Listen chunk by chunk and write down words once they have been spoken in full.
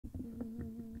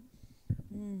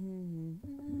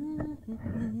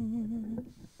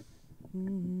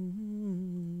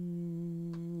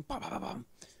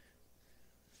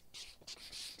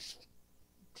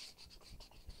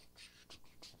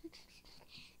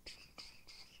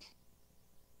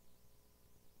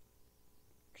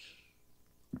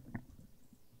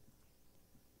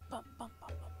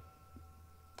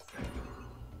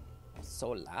So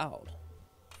loud.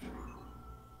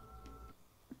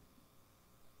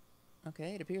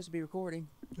 Okay, it appears to be recording.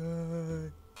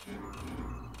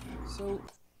 So,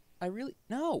 I really...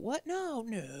 No, what? No,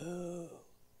 no.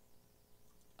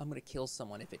 I'm gonna kill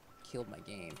someone if it killed my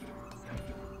game.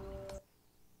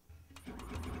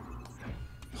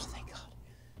 Oh, thank God.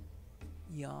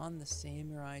 Yon the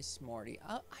Samurai Smarty.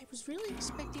 I was really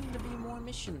expecting there to be more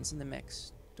missions in the mech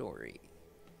story.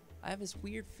 I have this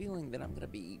weird feeling that I'm gonna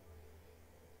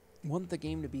want the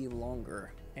game to be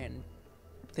longer, and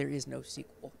there is no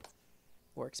sequel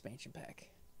or expansion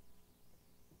pack.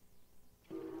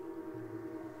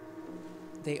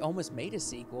 They almost made a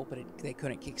sequel, but they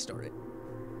couldn't kickstart it.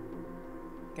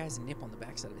 Guy's a nip on the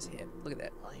backside of his head. Look at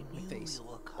that. I My knew face, you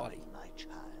were body. coming, my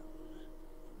child.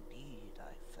 Indeed,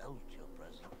 I felt your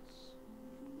presence.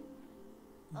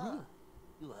 Ah,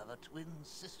 you have a twin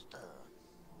sister.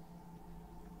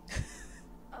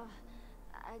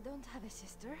 I don't have a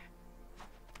sister.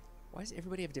 Why does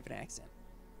everybody have a different accent?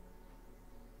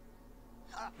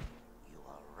 Ha! You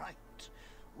are right.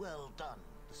 Well done.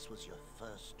 This was your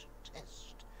first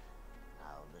test.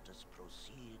 Now let us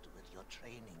proceed with your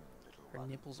training, little Her one.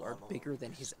 nipples are Follow bigger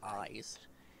than this his light. eyes.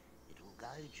 It will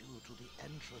guide you to the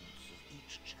entrance of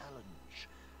each challenge.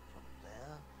 From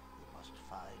there, you must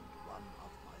find one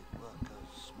of my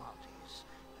workers' smarties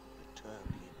and return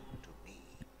him to me.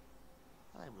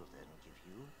 I will then give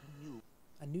you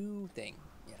A new thing,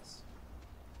 yes.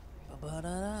 Doesn't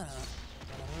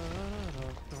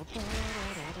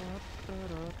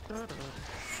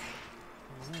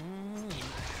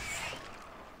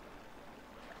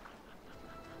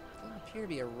appear to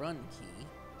be a run key.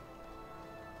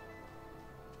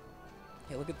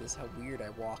 Hey, look at this, how weird I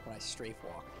walk when I strafe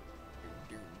walk.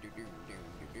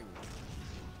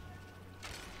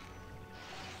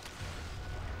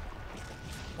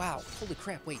 Wow, holy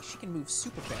crap, wait, she can move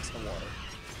super fast in the water.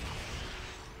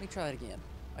 Let me try that again.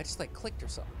 I just like clicked or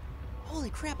something.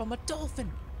 Holy crap, I'm a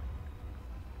dolphin!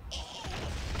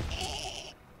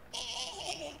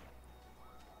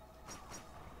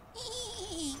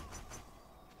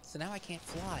 So now I can't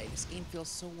fly. This game feels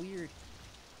so weird.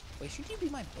 Wait, should you be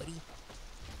my buddy?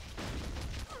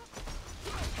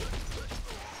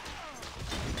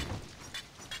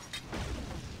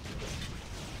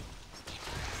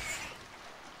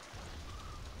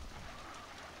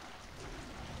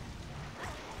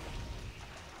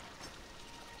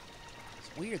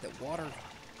 It's weird that water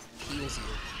heals you.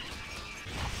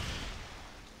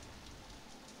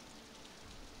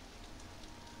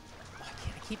 I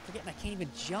keep forgetting I can't even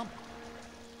jump.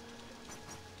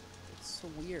 It's so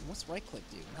weird. What's right click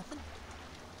do? Nothing?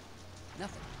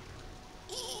 Nothing.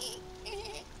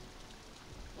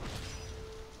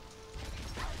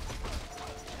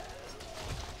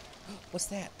 What's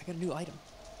that? I got a new item.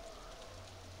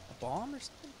 A bomb or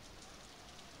something?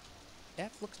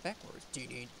 F looks backwards. Look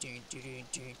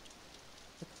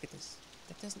at this.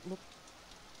 That doesn't look...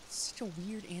 It's such a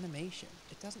weird animation.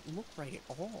 It doesn't look right at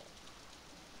all.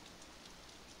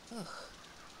 Ugh.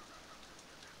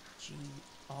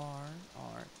 G-R-R-T.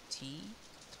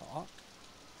 Talk.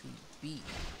 B.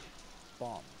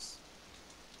 Bombs.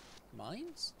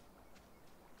 Mines?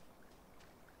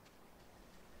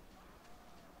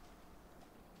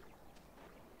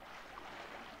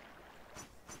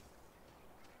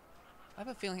 I have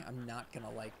a feeling I'm not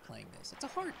gonna like playing this. It's a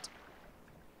heart.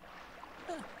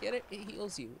 Huh, get it? It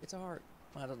heals you. It's a heart.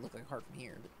 Well, it doesn't look like a heart from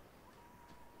here, but...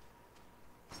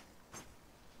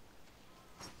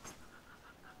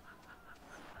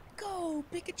 Go,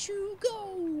 Pikachu,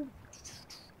 go!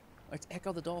 It's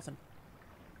Echo the Dolphin.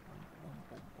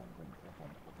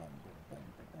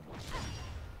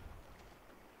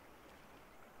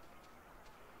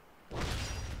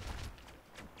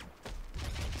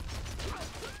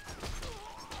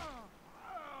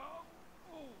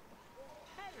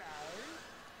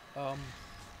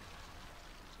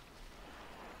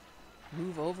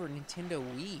 Move over, Nintendo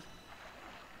Wii.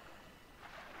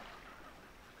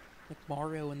 Like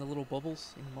Mario and the little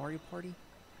bubbles in Mario Party.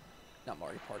 Not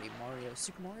Mario Party, Mario...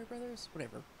 Super Mario Brothers?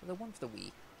 Whatever. The one for the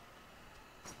Wii.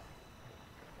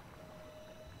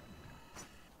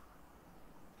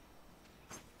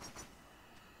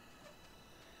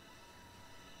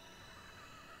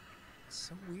 It's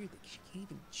so weird that she can't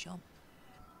even jump.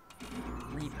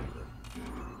 Reboot.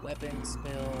 Weapon,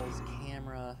 spells,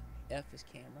 camera. F is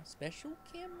camera. Special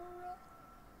camera?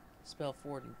 Spell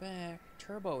forward and back.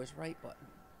 Turbo is right button.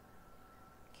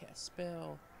 Cast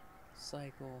spell.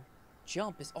 Cycle.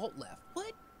 Jump is alt left.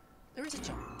 What? There is a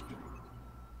jump.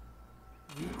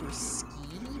 Reaper ski.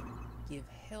 Give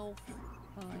health.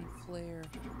 Pine flare.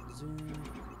 Zoom.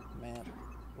 Map.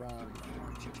 Run.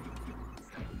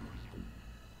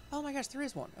 Oh my gosh, there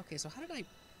is one. Okay, so how did I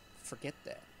forget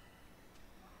that?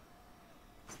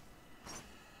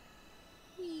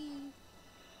 Whee.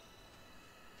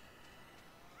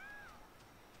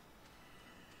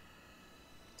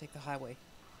 Take the highway.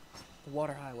 The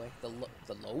water highway. The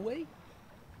low way?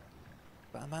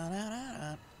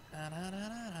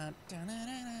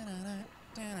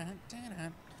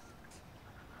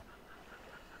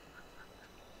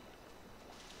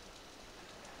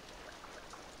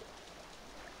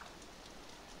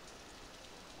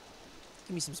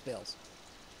 Give me some spells.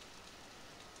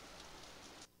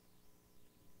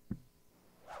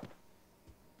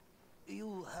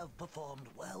 You have performed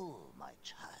well, my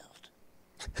child.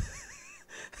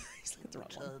 He's In got the wrong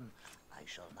one. return, I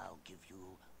shall now give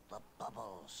you the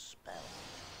bubble spell.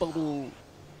 Bubble.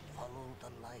 Follow the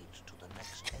light to the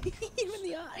next entrance Hit him in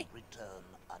the eye. and return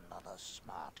another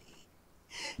Smartie.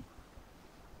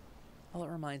 Oh, it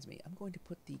reminds me. I'm going to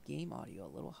put the game audio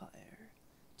a little higher.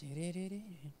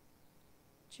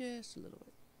 Just a little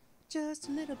bit. Just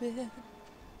a little bit.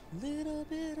 Little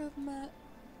bit of my...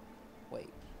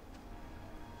 Wait.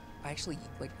 I actually,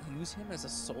 like, use him as a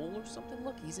soul or something?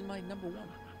 Look, he's in my number 1.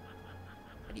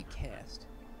 How do you cast?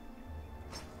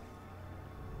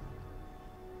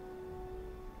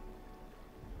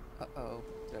 Uh-oh.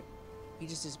 He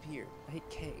just disappeared. I hit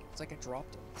K. It's like I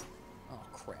dropped him. Oh,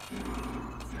 crap.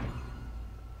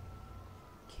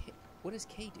 K. What does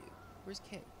K do? Where's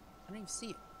K? I don't even see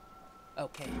it.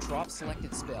 Okay, drop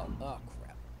selected spell. Oh,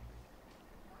 crap.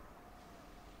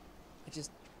 I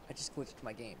just glitched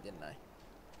my game, didn't I?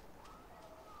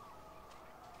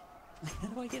 How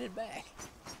do I get it back?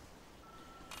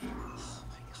 Oh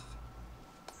my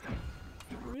god.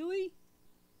 Really?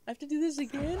 I have to do this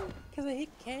again? Because I hit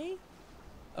K?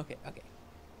 Okay.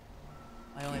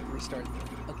 I only have to restart the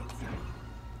game.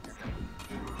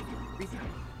 Okay.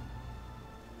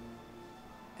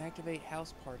 Activate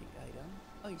house party item.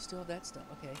 Oh, you still have that stuff.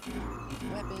 Okay.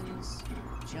 Weapons.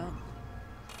 Jump.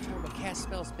 Turbo cast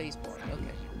spell spacebar.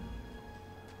 Okay.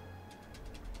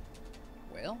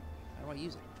 Well, how do I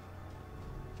use it?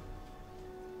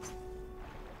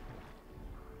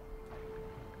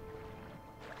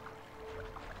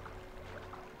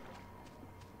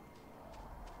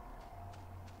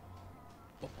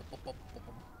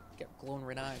 Got glowing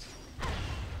red eyes.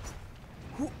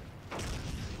 Whew.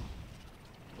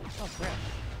 Oh crap.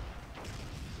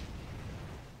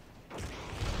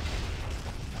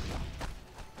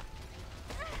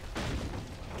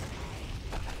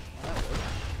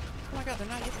 Oh my god, they're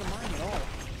not hitting the mine at all.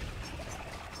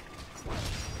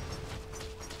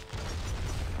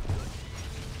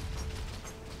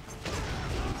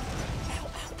 Ow,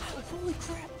 holy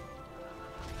crap.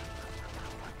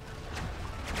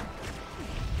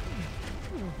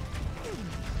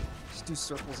 Just do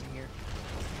circles in here.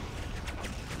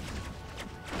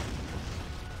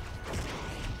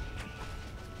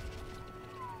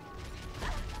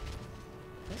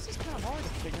 This is kind of hard to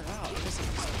figure out. I guess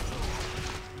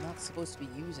I'm not supposed to be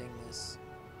using this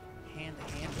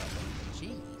hand-to-hand weapon, but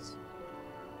jeez.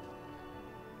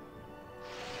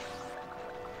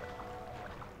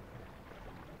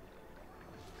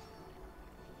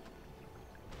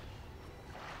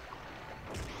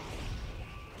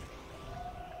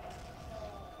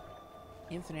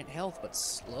 Infinite health, but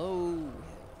slow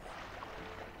health.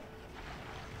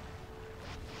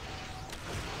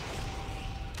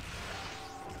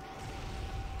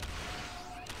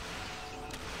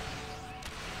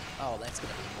 Oh, that's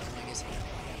gonna be annoying as hell.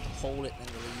 I have to hold it and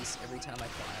then release every time I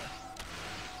fire.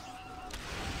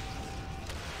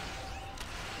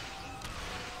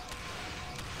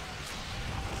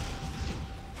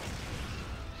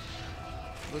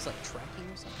 It was like tracking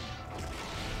or something.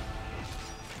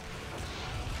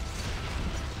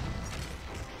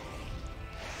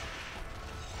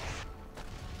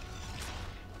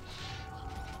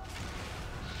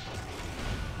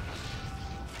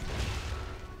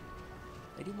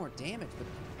 They do more damage, but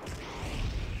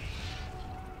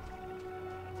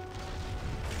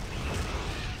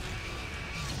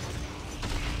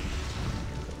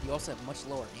you also have much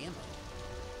lower ammo.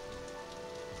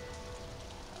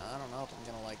 I don't know if I'm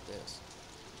gonna like this.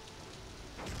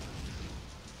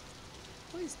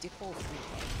 What is dickhole from?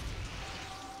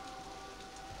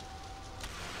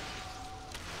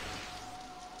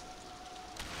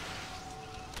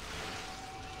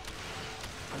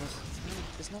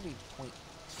 there's no really point.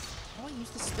 How do I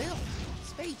use the spell?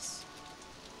 Space.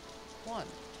 1, 2,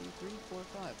 3, 4,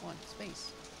 5. 1.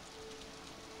 Space.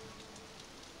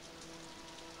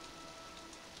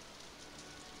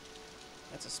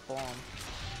 That's a spawn.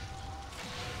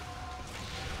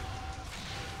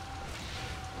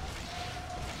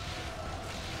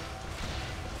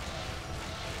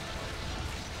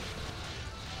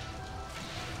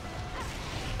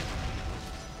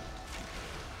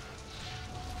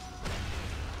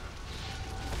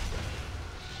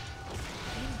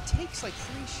 Takes like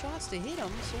 3 shots to hit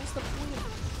him, so what's the point of...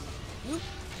 Whoop.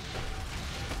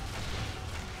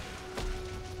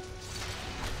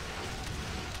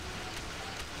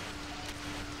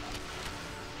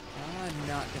 I'm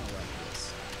not gonna like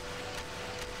this.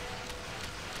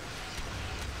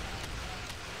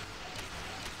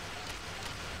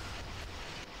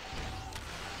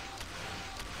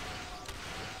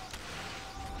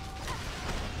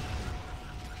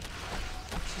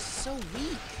 She's so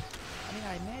weak. I mean,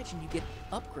 I imagine you get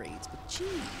upgrades, but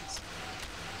jeez.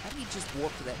 How do you just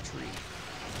warp to that tree?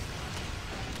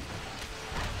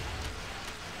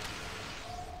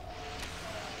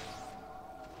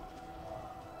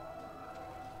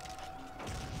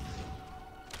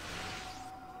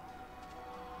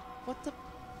 What the...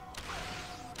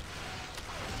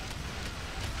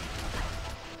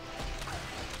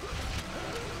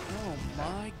 Oh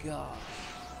my gosh.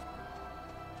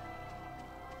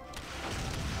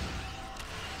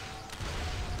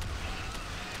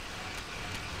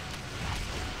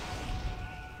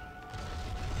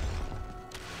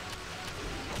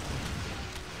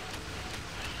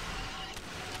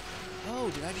 Oh,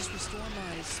 did I just restore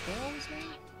my spells, man?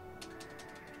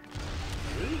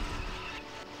 Ooh.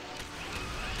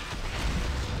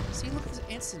 See, look, this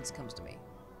instance comes to me.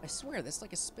 I swear, that's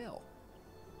like a spell.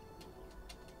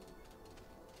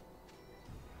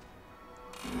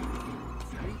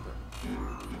 Reaper.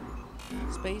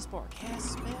 Spacebar.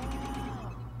 Cast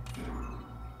spell.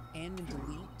 And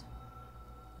delete.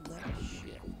 Left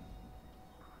shift.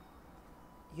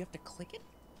 You have to click it?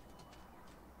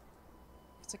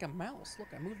 It's like a mouse. Look,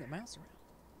 I moved the mouse around.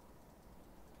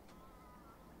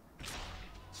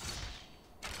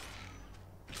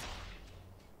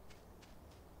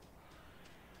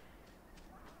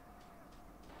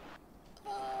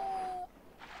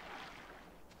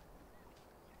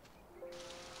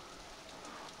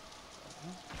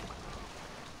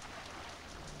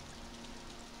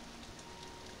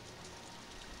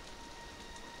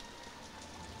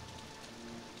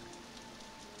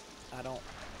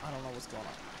 I don't know what's going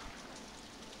on.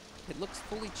 It looks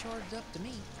fully charged up to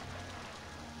me.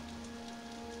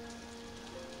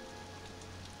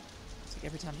 It's like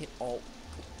every time I hit Alt,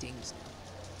 it dings now.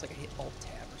 It's like I hit Alt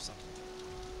Tab or something.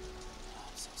 Oh,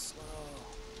 I'm so slow.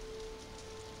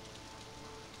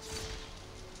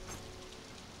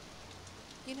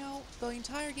 You know, the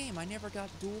entire game I never got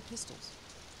dual pistols.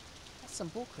 That's some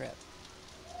bullcrap.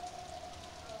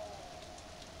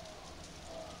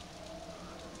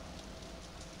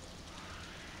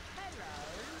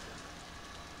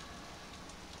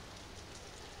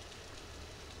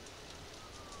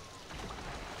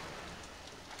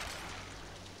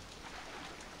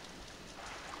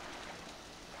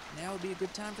 Now would be a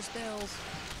good time for spells.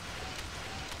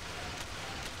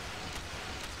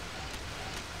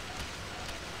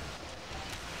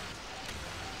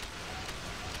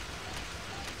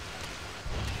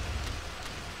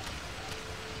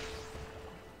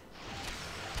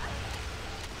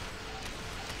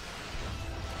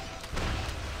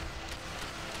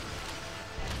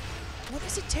 What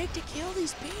does it take to kill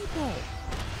these people?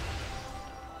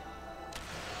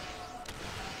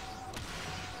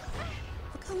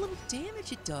 Look how little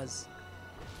damage it does.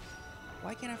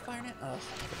 Why can't I fire it? Ugh,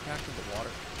 I can crack into the water.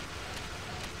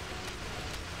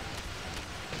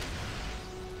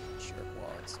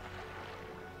 Jerkwads.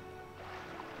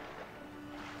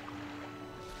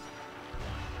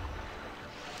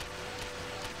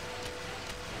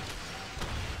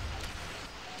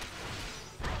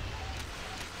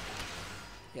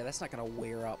 Yeah, that's not gonna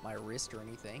wear out my wrist or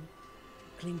anything.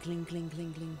 Cling, cling, cling,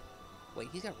 cling, cling. Wait,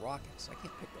 he's got rockets. I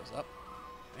can't pick those up.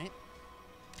 Right?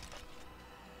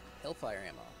 Hellfire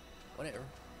ammo. Whatever.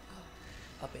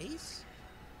 A base?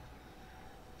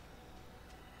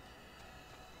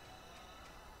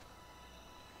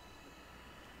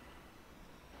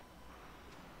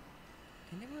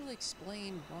 I never really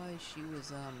explained why she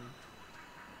was,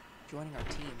 joining our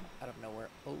team out of nowhere.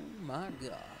 Oh my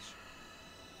gosh.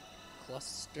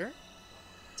 Cluster,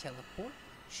 teleport,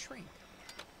 shrink.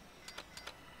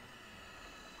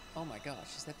 Oh my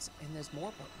gosh, and there's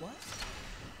more, but what?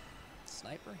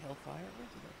 Sniper, Hellfire,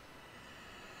 regular.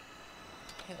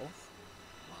 health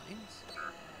lines.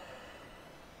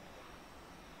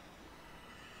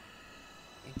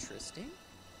 Interesting.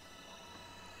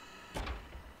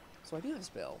 So I do have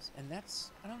spells, and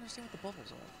that's... I don't understand what the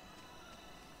bubbles are.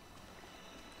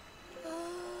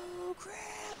 Oh,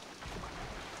 crap!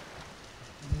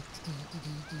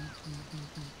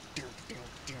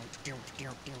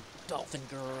 Dolphin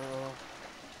girl.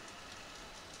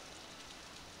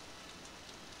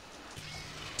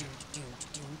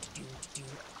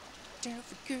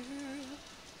 Dolphin girl.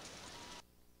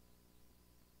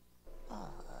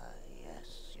 Yes,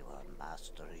 you are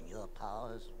mastering your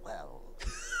powers well.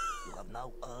 You have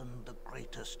now earned the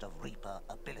greatest of Reaper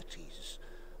abilities,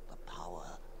 the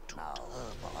power to turn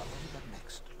on the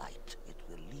next light. It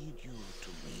will lead you to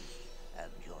me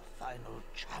and your final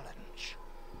challenge.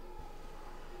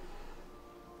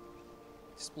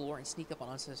 Explore and sneak up on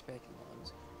unsuspecting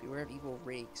ones. Beware of evil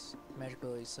rakes. Magic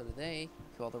abilities, so do they.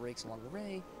 Kill all the rakes along the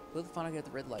way. Go to the final gate at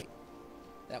the red light.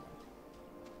 That one.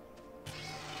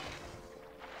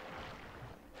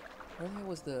 Where the hell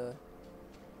was the...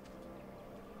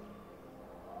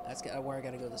 That's where I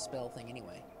gotta go to the spell thing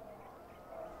anyway.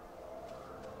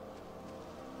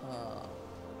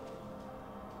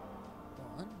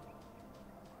 1,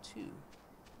 2,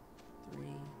 3.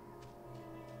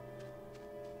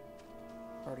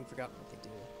 Already forgotten what they do.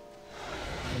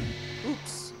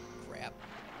 Oops! Crap.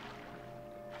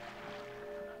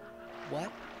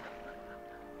 What?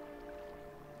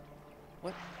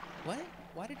 What? What?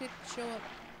 Why did it show up?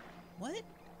 What?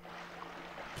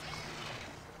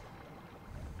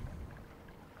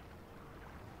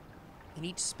 And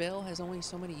each spell has only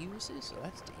so many uses, so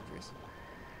that's dangerous.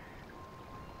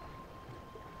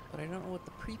 But I don't know what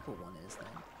the prequel one is, then.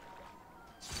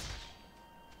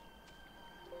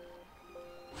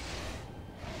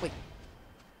 Wait.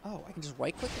 Oh, I can just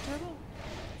right-click the turbo?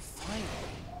 Finally.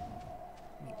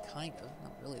 I mean, kind of.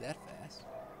 Not really that fast.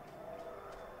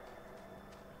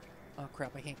 Oh,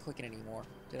 crap. I can't click it anymore.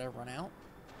 Did I run out?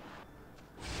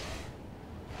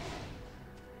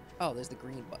 Oh, there's the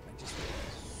green button. I just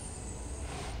realized.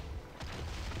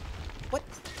 What?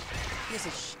 He has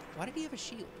a why did he have a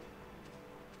shield?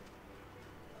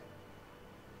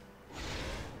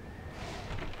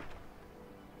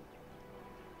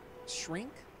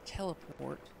 Shrink,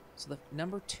 teleport. So the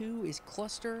number 2 is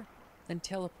cluster, then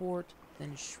teleport,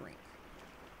 then shrink.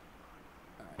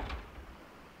 Alright.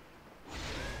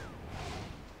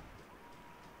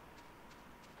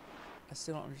 I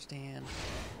still don't understand.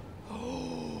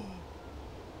 Oh.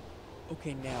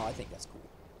 Okay, now I think that's cool.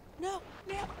 No,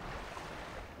 no.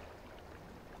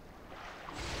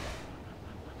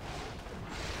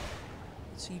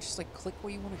 So you just like click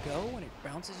where you want to go and it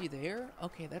bounces you there?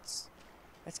 Okay, that's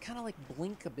kind of like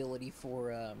Blink ability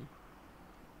for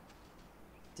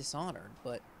Dishonored,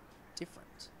 but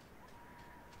different.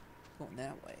 Going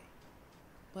that way.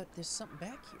 But there's something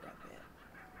back here, I bet.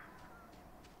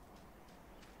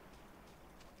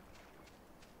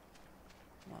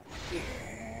 Come on.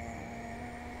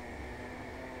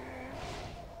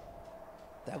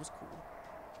 That was cool.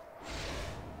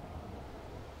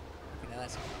 Okay, now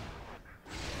that's cool.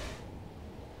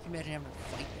 Can you imagine having to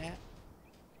fight that?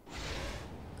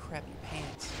 Crap your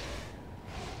pants.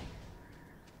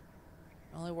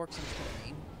 It only works in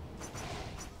terrain.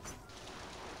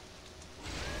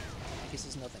 I guess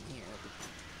there's nothing here.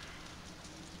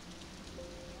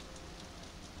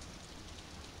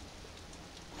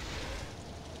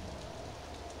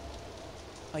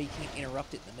 Oh, you can't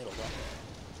interrupt it in the middle, though.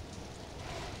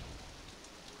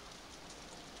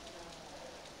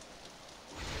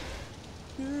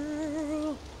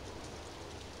 Girl! I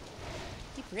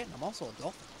keep forgetting I'm also a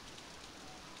dolphin.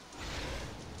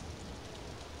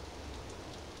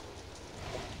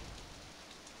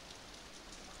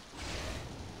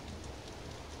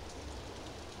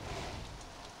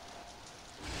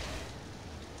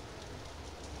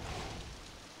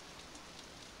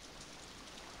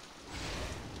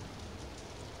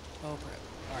 Oh crap.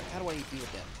 Alright, how do I deal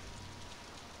with them?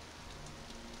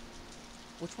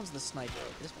 Which one's the sniper?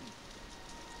 This one?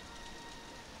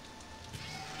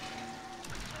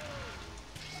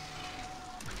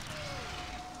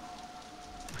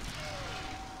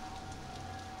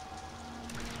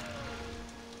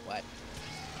 What?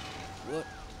 What?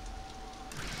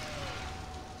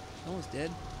 No one's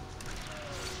dead.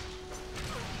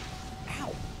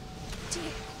 Ow! Damn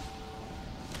it!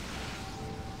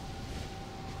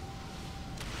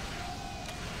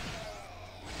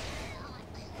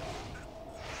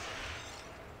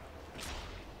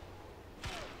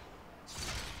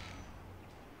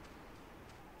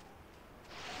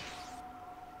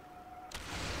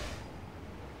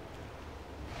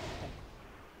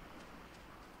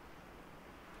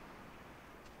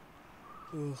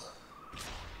 Ugh.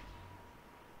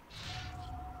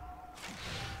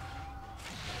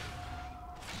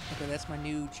 Okay, that's my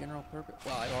new general purpose.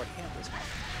 Well, I already have this one.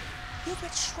 You've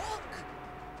been shrunk!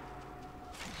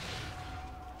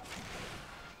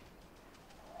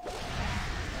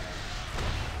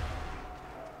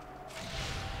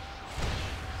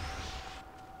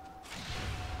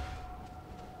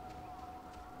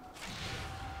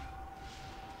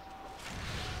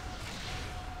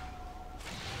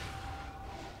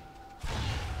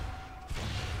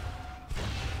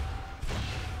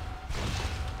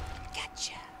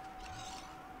 Gotcha!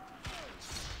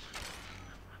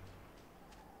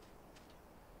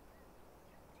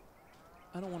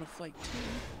 I don't want to fight too.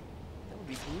 That would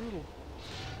be brutal.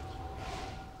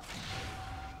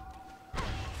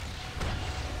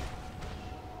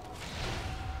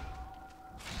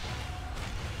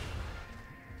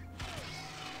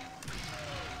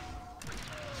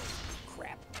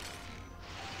 Crap.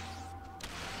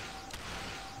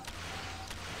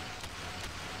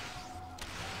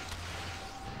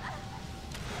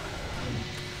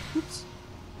 Oops.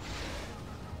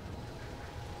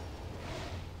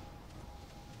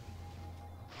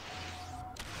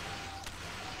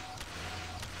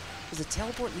 Does the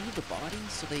teleport leave the body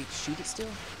so they shoot it still?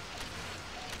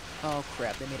 Oh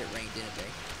crap, they made it rain, didn't they?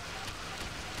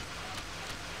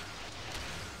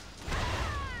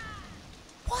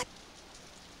 What?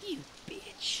 You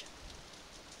bitch.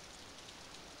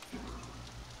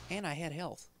 And I had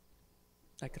health.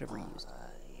 I could have reused.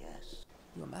 Yes.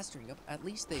 You are mastering up. At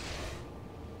least they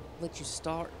let you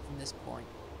start from this point.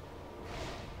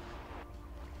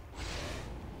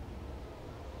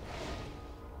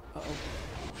 Uh-oh.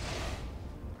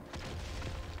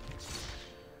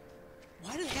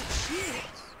 Why do they have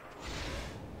shields?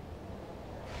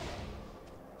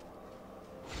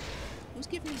 Who's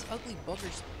giving these ugly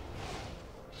buggers?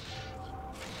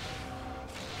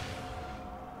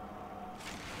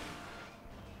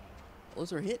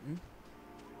 Those are hitting.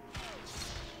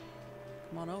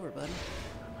 Come on over, buddy.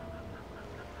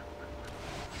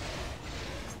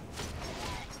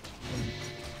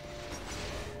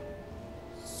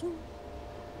 Swoop.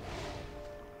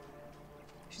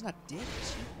 She's not dead,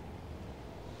 is she?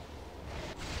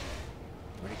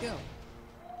 Where'd it go?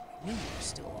 I knew you were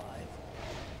still alive.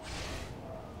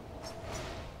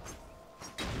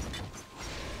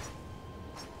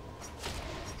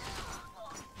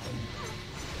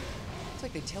 It's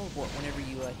like they teleport whenever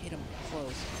you hit them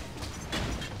close.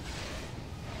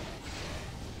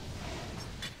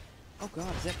 Oh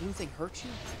god, does that blue thing hurt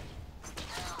you?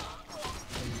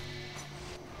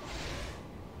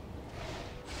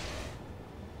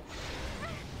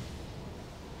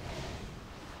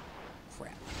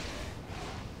 Crap.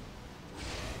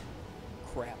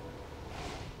 Crap.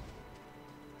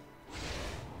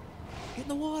 Get in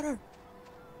the water!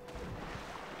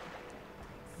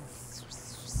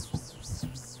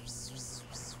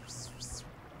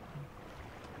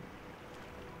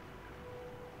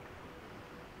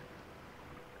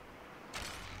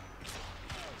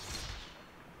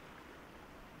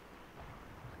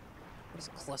 What does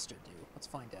cluster do? Let's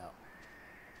find out.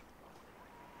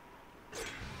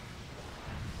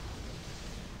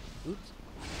 Oops.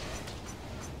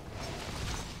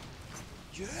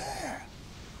 Yeah!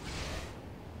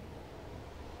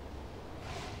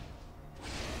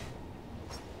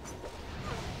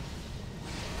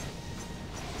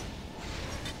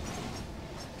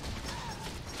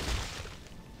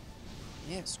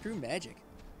 Yeah, screw magic.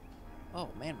 Oh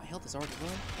man, my health is already low.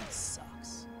 That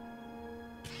sucks.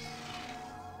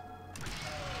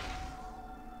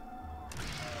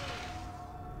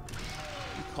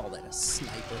 You call that a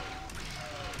sniper?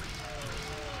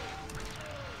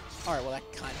 Alright, well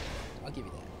that kind of... I'll give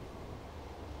you that.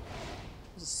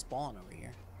 There's a spawn over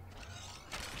here.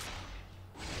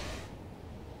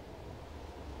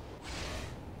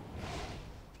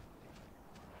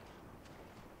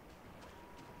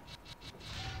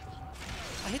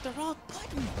 I hit the wrong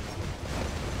button!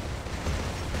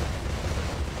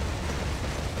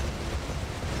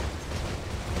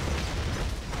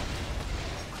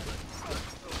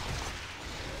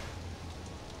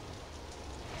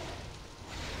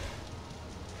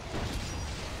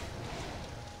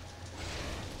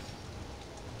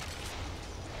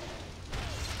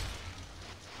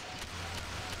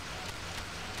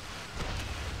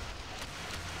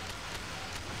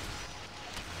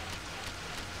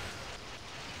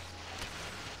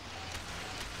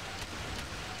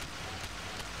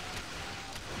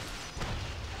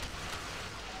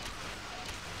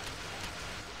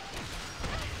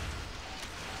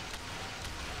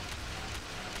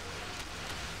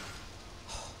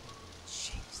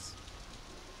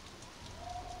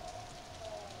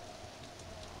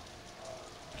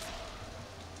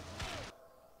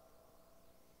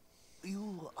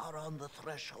 on the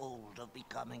threshold of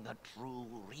becoming a true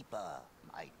Reaper,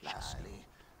 my child. Lastly,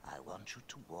 I want you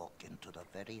to walk into the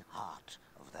very heart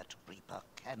of that Reaper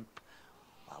camp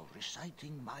while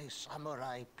reciting my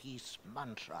samurai peace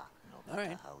mantra. No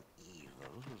matter how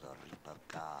evil the Reaper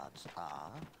guards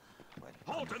are, when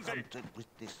confronted with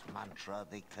this mantra,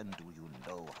 they can do you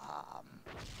no harm.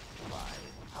 Why,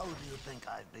 how do you think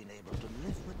I've been able to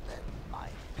live with them, my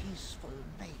peaceful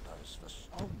neighbors, for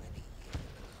so many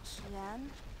years? Jan,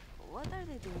 what are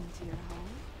they doing to your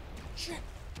home? Shit!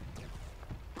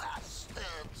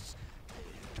 Bastards!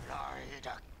 They lied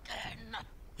again!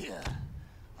 Here,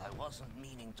 I wasn't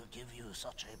meaning to give you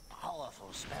such a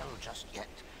powerful spell just yet,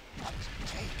 but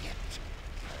take it.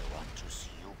 I want to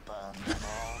see you burn them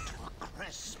all to a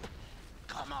crisp.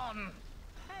 Come on!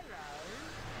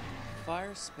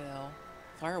 Fire spell.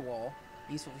 Firewall.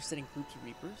 Useful for setting groups of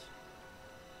Reapers.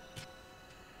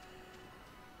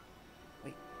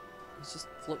 Wait. Let's just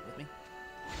float with me.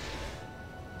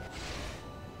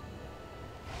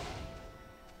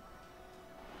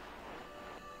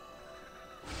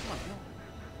 Come on, no.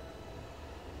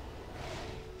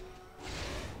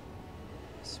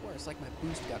 I swear it's like my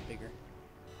boost got bigger.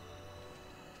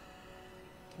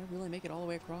 Can I really make it all the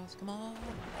way across? Come on. Oh.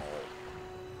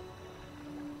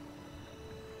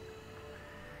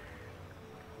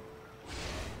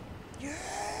 Yeah!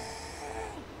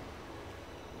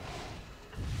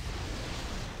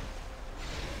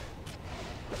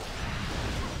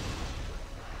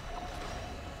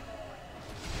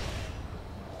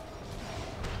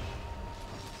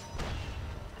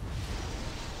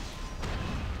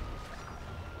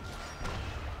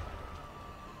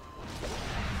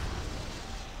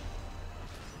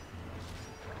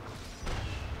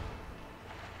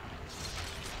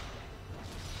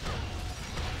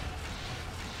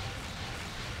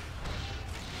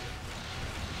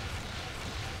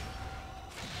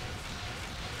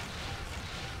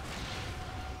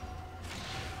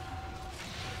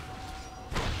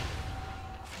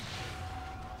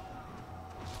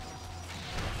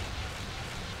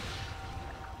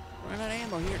 Run out of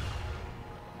ammo here.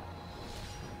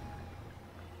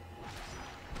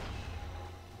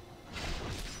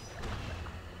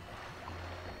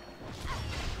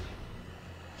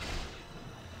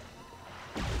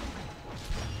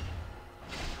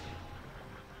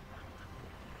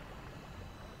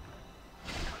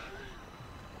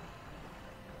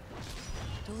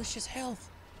 Delicious health.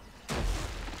 Oh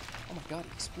my god,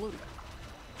 he exploded.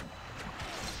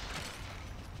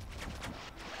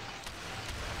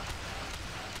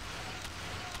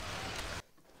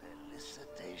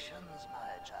 Felicitations,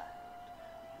 my child.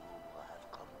 You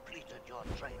have completed your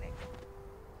training.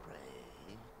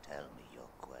 Pray, tell me your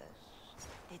quest.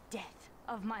 The death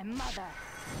of my mother.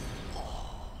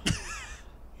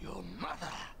 Your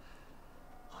mother!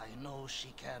 I know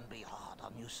she can be hard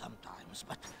on you sometimes,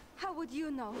 but... How would you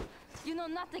know? You know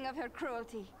nothing of her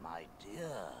cruelty. My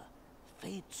dear,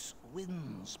 fate's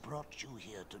winds brought you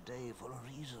here today for a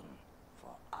reason.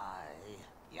 For I,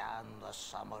 Jan the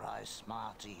Samurai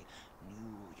Smarty,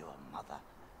 knew your mother.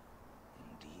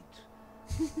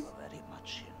 Indeed, you are very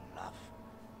much in love.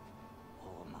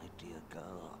 Oh, my dear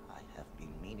girl, I have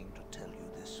been meaning to tell you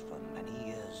this for many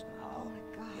years now. Oh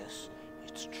my God. Yes,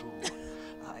 it's true.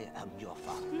 I am your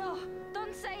father. No,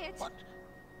 don't say it. But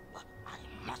I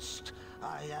must.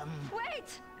 I am...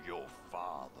 Wait! your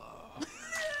father.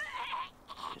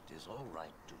 It is all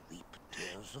right to weep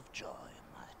tears of joy,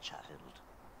 my child.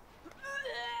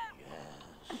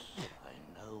 Yes,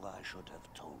 I know I should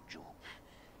have told you.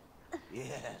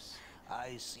 Yes,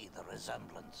 I see the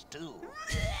resemblance too.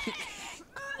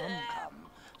 Come,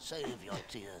 save your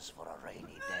tears for a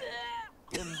rainy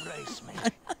day. Embrace me.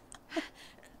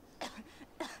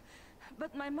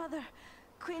 But my mother,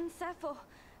 Queen Sappho,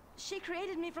 she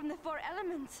created me from the 4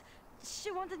 elements.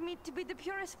 She wanted me to be the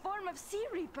purest form of Sea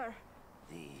Reaper.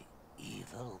 The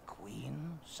evil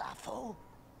Queen Sappho?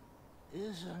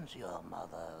 Isn't your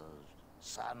mother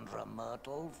Sandra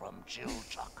Myrtle from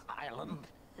Chilchuck Island?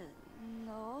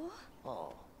 No.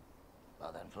 Oh,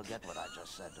 well then forget what I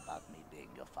just said about me being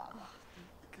your father.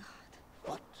 Oh, God.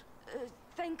 What?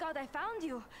 Thank God I found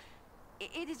you.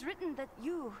 It is written that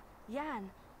you,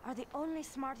 Jan, are the only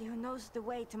Smarty who knows the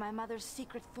way to my mother's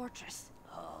secret fortress.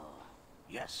 Oh,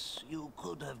 yes, you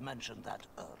could have mentioned that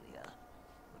earlier.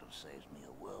 Would have saved me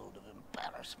a world of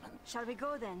embarrassment. Shall we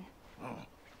go then?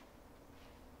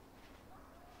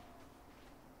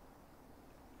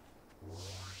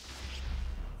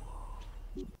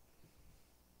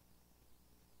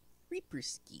 Reaper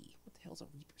ski. What the hell's a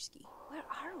Reaper ski? Where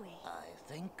are we? I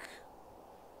think...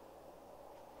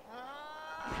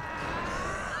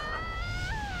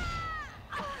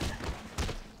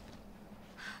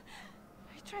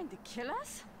 to kill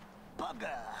us?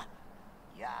 Bugger!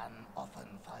 Jan often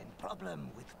find problem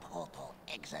with portal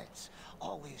exits.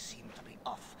 Always seem to be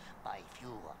off by few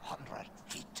 100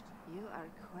 feet. You are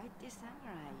quite the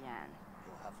samurai, Jan.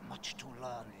 You have much to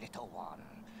learn, little one.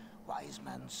 Wise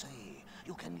men say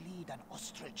you can lead an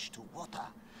ostrich to water,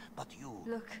 but you...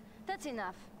 Look, that's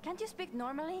enough. Can't you speak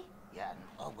normally? Jan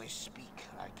always speak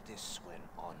like this when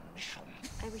on mission.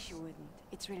 I wish you wouldn't.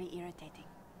 It's really irritating.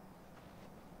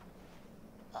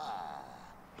 Ah,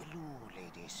 blue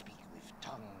lady speak with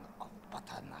tongue of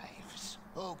butter knives.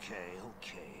 Okay,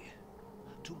 okay.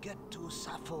 To get to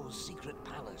Sappho's secret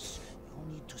palace, you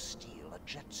need to steal a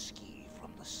jet ski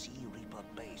from the Sea Reaper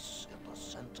base in the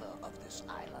center of this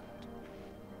island.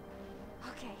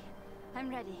 Okay, I'm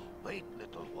ready. Wait,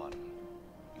 little one.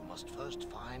 You must first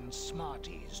find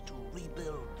Smarties to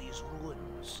rebuild these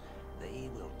ruins. They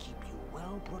will keep you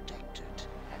well protected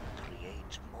and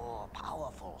create more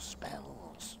powerful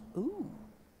spells. Ooh.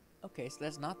 Okay, so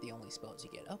that's not the only spells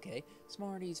you get. Okay,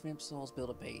 Smarties, Vimp Souls,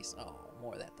 build a base. Oh,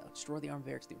 more of that though. Destroy the armed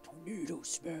barracks through Tornado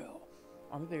Spell.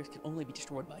 Armed barracks can only be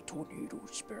destroyed by Tornado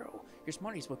Spell. Your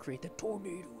Smarties will create the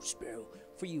Tornado Spell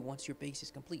for you once your base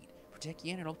is complete. Protect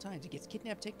Yan at all times. He gets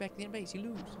kidnapped, take back the base, you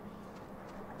lose.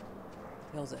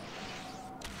 Hell's that?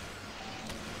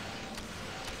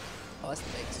 Oh, that's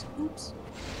the base. Oops.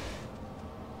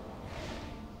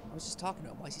 I was just talking to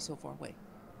him. Why is he so far away?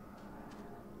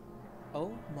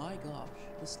 Oh my gosh,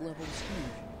 this level is huge.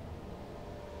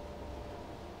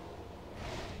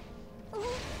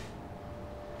 Hello.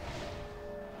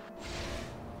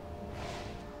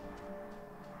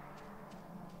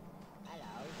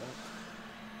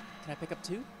 Can I pick up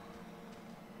two?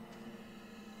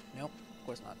 Nope, of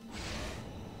course not.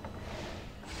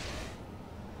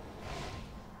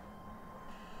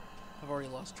 I've already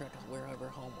lost track of wherever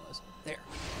home was. There.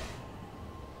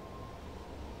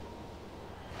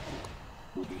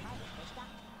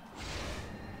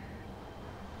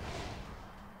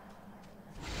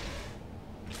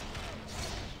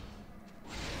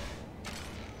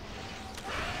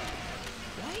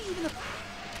 Why even a...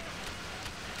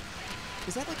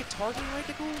 Is that like a targeting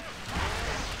reticle?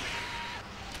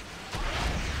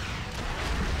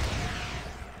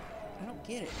 I don't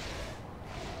get it.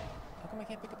 How come I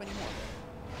can't pick up any more?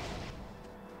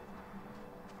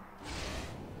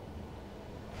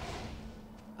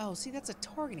 Oh, see, that's a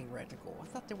targeting reticle. I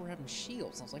thought they were having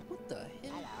shields. I was like, what the hell?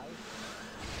 Hello.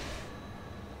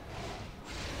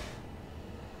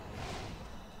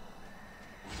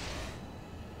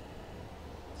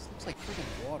 This looks like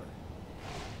freaking water.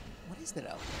 What is that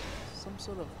out there? Some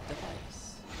sort of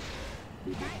device.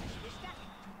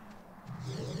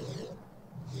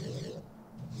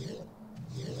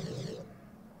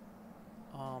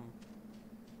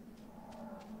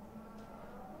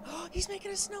 He's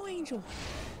making a snow angel!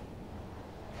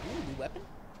 Ooh, new weapon?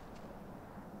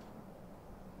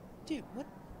 Dude, what?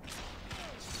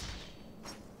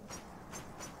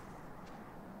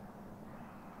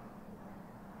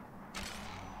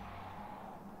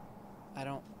 I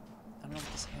don't know what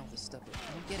the hell this stuff is.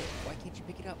 I don't get it. Why can't you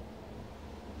pick it up?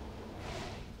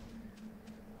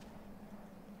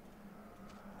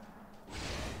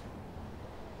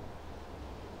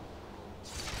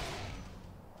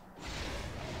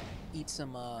 Eat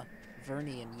some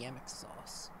Verni and Yamik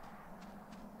sauce.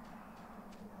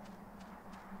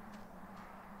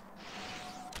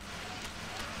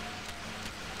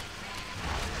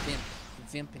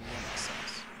 Vimp and Yamik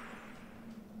sauce.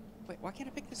 Wait, why can't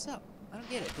I pick this up? I don't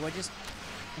get it. Do I just...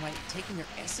 Am I taking their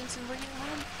essence and bringing it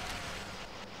home?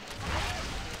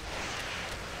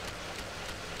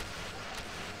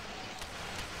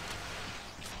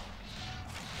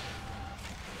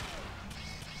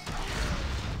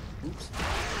 Oops.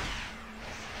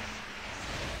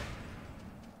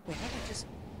 Wait,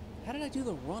 how did I do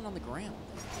the run on the ground?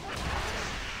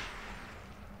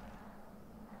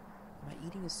 Am I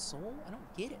eating his soul? I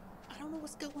don't get it. I don't know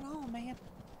what's going on, man.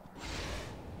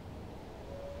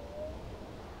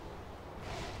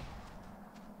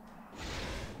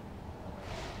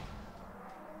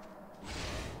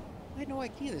 I had no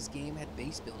idea this game had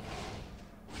base building.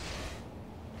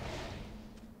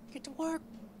 Get to work!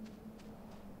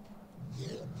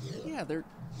 Yeah, they're...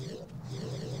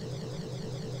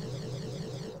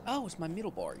 Oh, it's my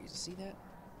middle bar. You see that?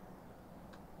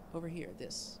 Over here,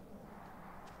 this.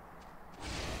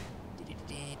 How did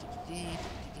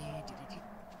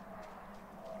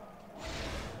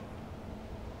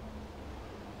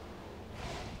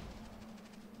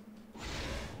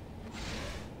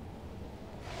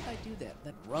I do that?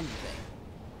 That run thing.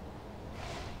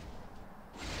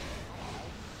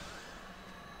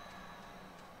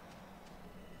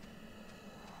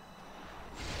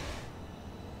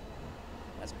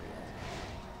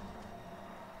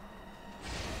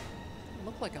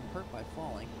 look like I'm hurt by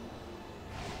falling.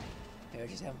 Maybe I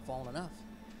just haven't fallen enough.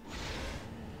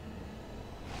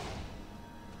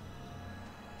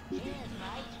 Cheers, mate.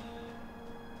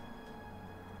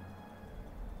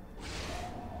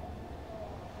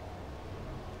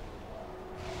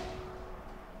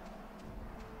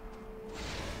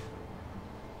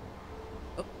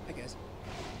 Oh, hi guys.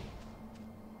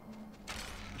 Come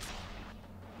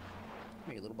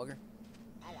here, you little bugger.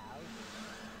 Hello.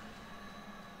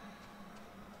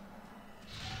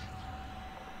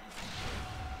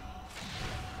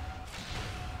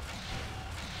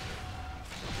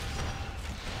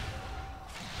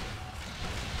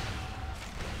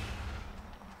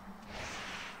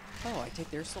 Oh, I take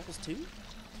their souls too?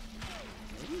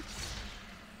 Maybe?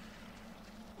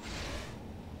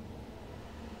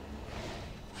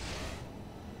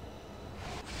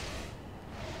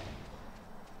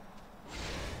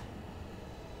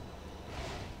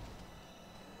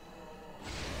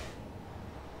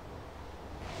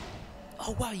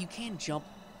 Oh wow, you can jump.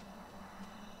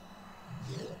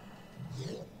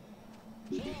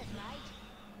 Cheers, mate.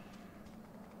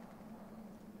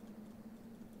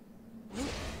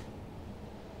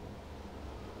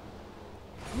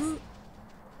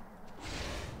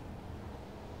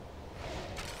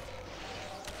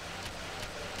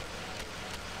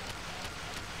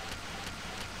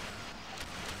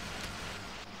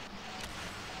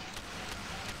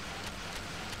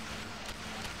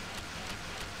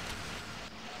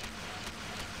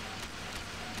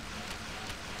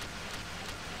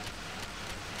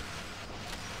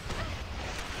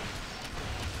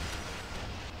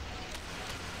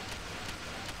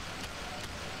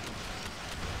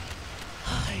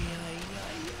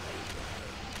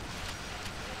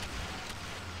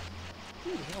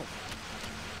 Ooh, hell.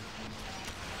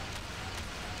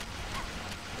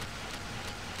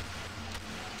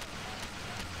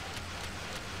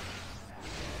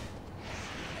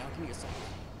 Now give me your souls.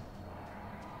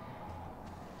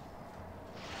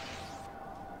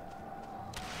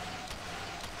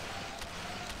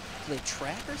 Do they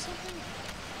track or something?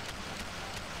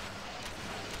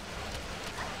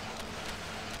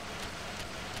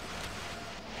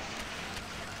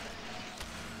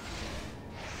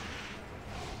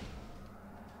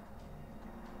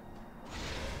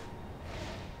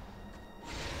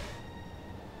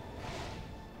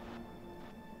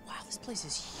 Wow, this place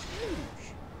is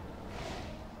huge.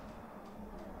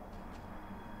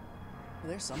 Well,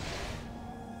 there's some.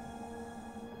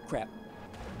 Crap.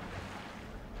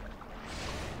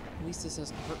 At least this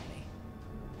doesn't hurt me.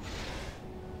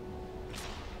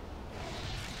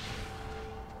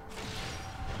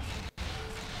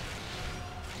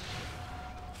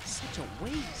 Such a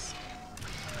waste.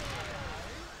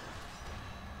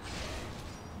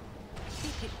 I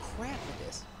can't hit crap with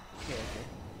this character.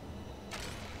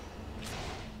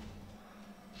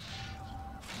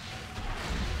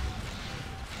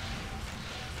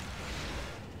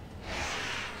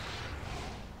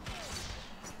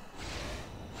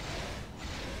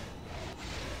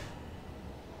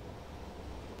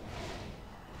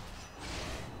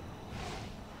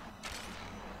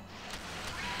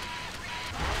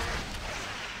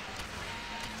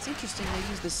 It's interesting, they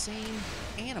use the same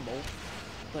animal,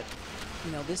 but,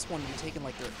 you know, this one you're taking,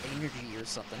 like, their energy or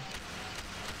something.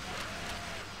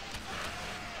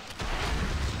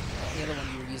 The other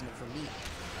one you were using it for meat.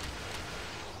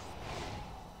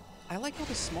 I like how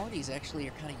the Smarties actually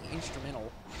are kind of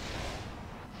instrumental,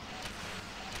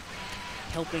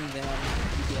 helping them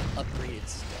to get upgraded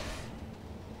stuff.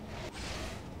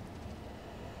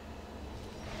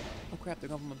 Oh crap, they're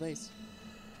going for my base.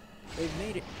 They've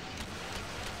made it.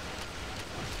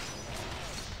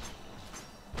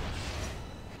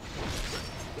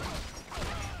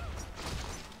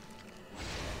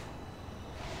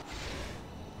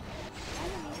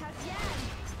 Enemy has Yan!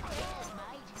 Cheers,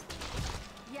 mate.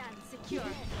 Yan secure.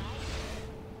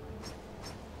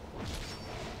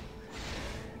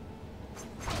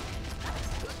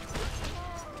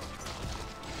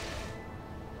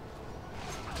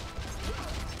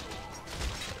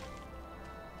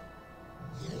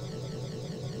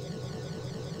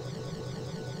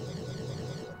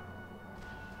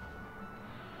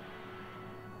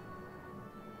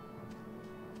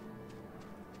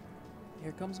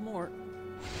 Here comes more.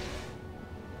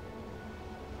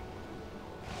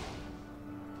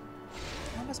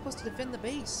 How am I supposed to defend the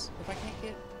base if I can't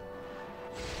get...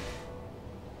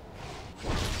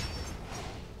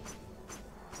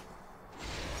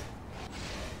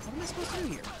 What am I supposed to do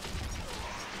here?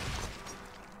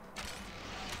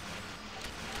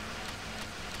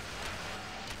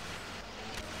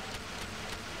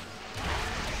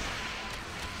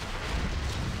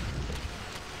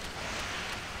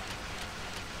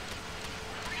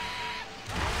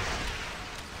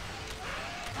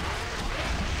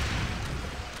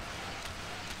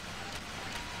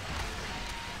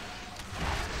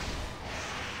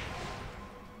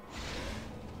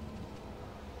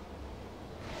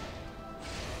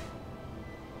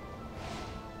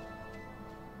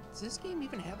 Does this game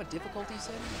even have a difficulty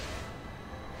setting?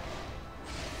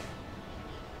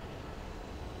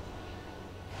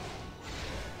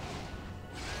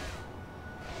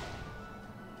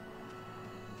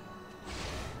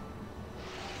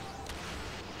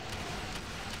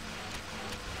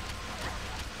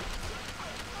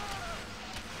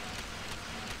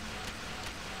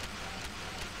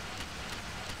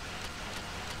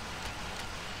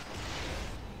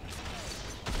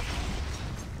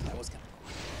 That was kind of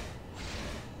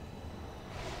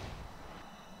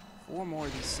cool. 4 more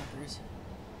of these suckers.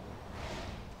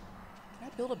 Can I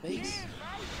build a base?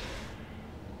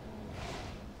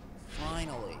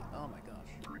 Finally. Oh my gosh.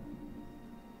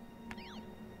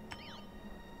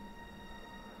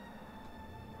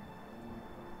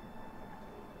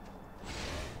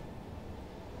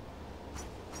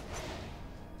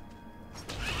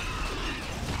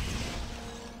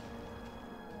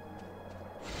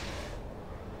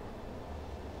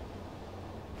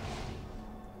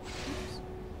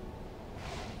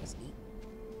 That's neat.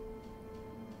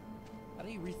 How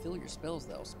do you refill your spells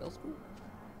though? Spell scroll?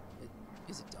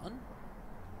 Is it done?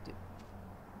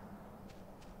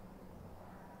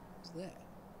 What's that?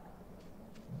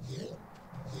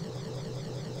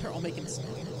 They're all making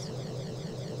noises.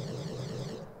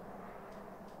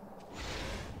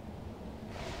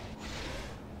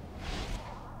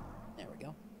 There we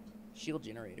go. Shield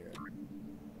generator.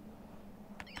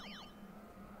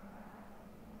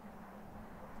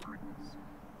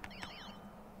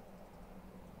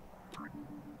 I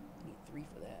need 3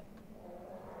 for that.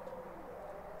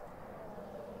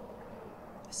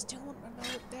 I still want to know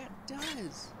what that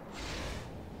does.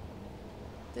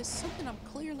 There's something I'm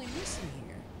clearly missing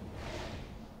here.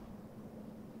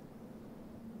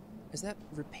 Is that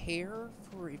repair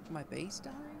for if my base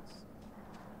dies?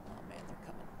 Oh man, they're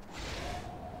coming.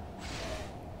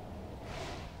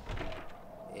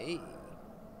 Hey.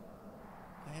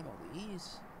 I have all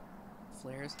these.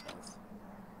 Flares, health.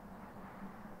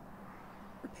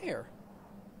 Repair.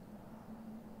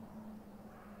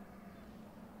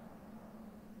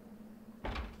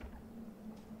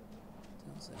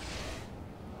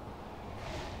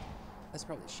 That's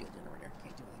probably the shield generator.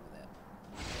 Can't do anything with that.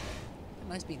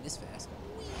 Nice being this fast.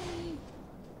 Whee!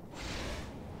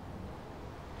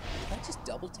 Can I just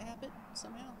double tap it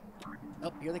somehow?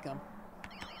 Oh, here they come.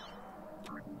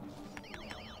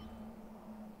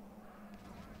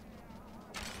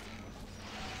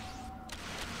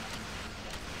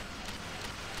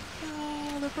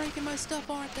 Oh, they're breaking my stuff,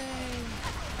 aren't they?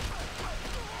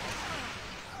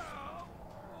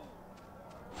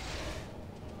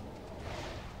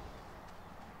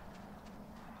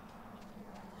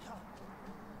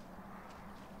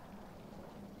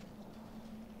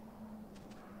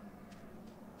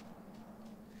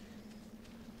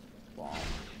 Bomb.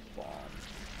 Bomb.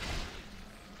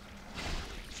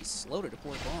 She's slow to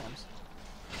deploy bombs.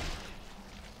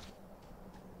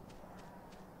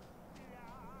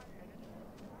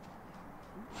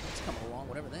 It's coming along,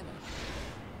 whatever that is.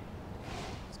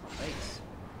 It's my base.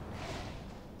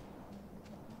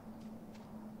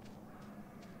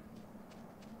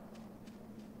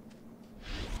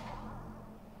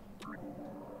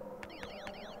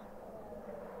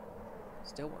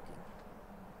 Still working.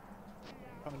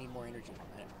 Probably need more energy on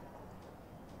that.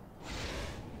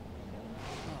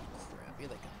 Oh crap, here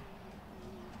they come.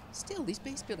 Still, these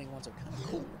base building ones are kind of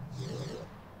cool.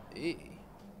 Hey.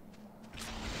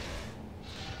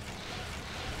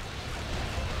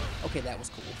 Okay, that was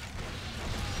cool.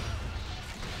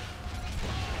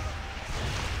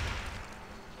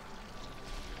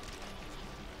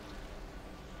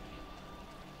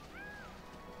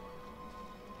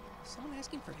 Someone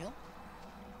asking for help?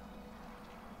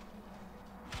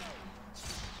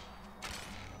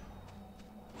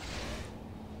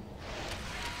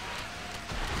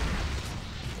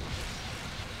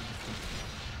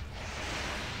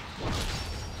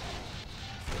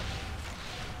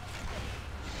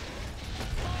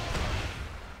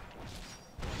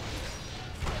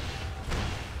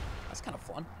 That's kind of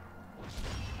fun.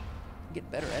 I'm getting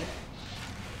better at it.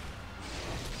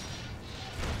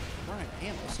 I'm running out of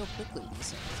ammo so quickly with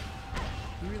these things.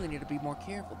 You really need to be more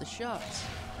careful. The shots.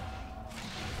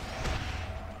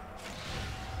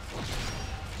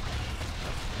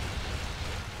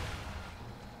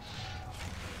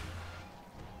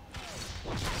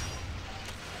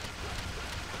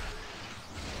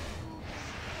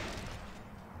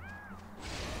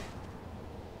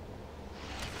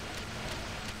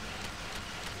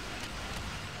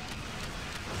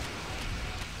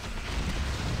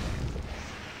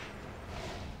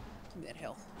 Give me that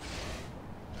health.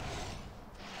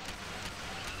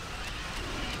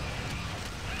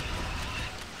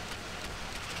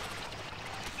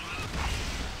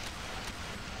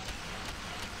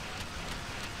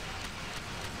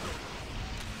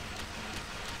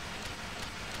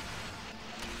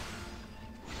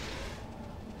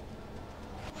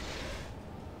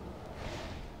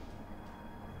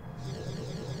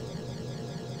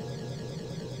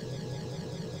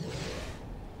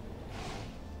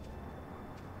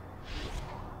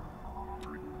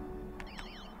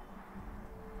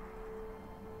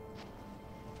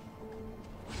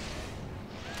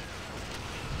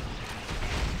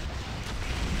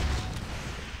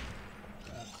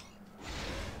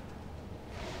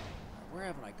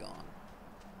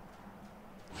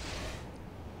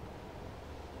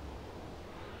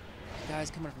 guys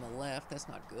coming from the left. That's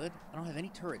not good. I don't have any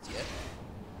turrets yet.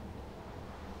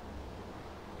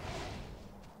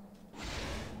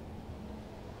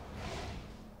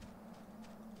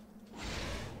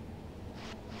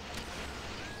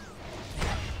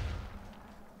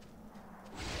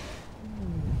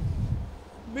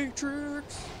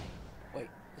 Matrix! Wait,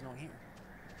 there's no one here.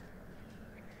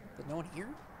 There's no one here?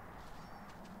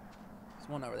 There's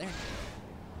one over there.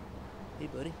 Hey,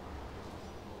 buddy.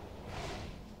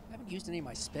 I haven't used any of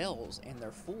my spells, and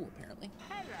they're full, apparently.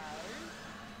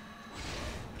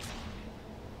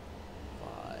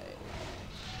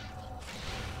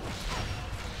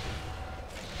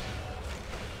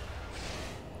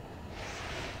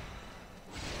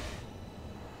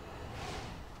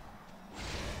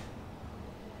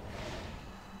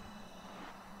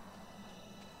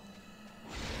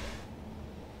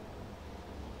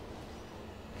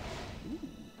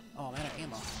 Oh, I'm out of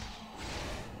ammo.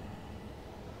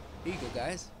 Here you go,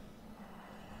 guys.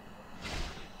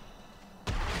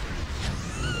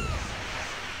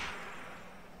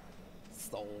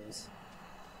 Souls.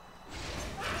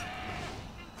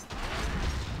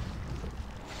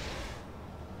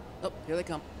 Oh, here they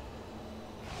come.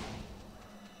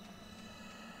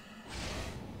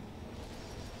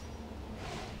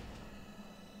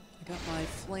 I got my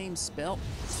flame spell.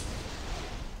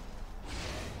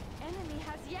 Enemy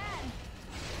has Yan.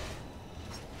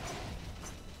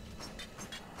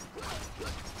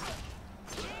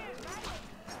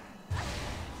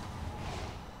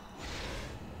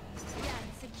 Yan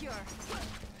secure.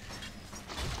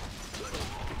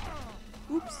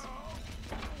 Oops.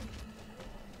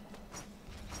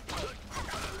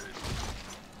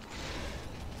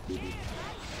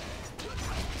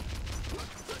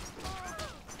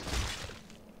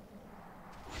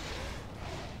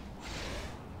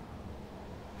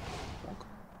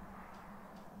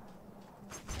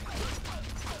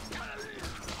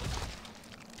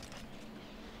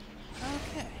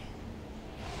 Okay.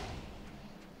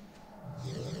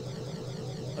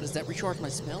 But does that recharge my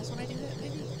spells when I do that,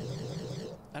 maybe?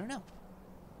 I don't know.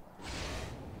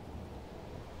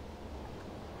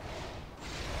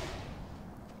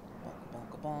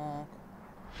 Bonk, bonk, bonk.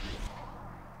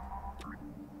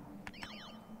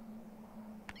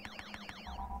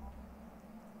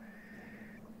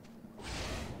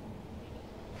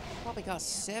 Probably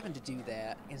cost 7 to do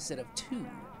that instead of 2,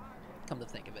 come to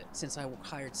think of it, since I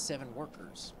hired 7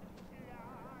 workers.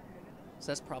 So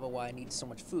that's probably why I need so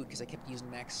much food, because I kept using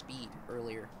max speed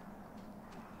earlier.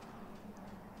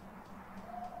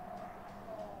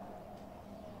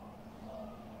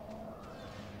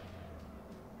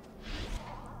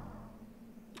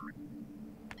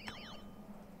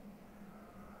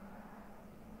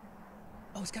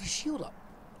 Oh, he's got a shield up.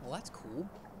 Well, that's cool.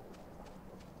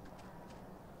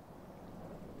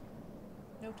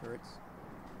 No turrets.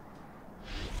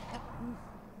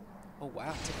 Oh,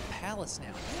 wow. It's like a palace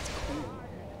now. That's cool.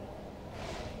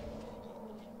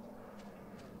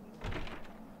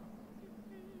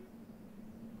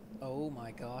 Oh my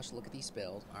gosh, look at these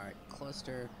spells. Alright,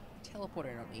 cluster,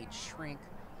 teleporter I don't need, shrink,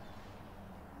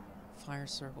 fire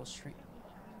circle, shrink,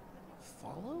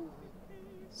 follow?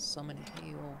 Summon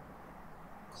hail,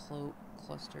 cloak,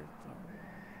 cluster,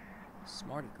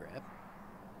 smarty grab.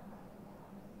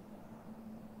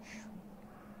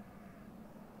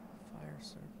 Fire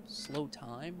circle, slow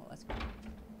time? Well, that's good.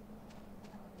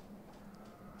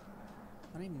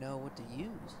 I don't even know what to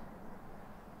use.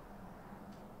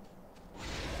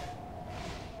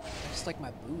 I just like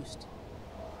my boost.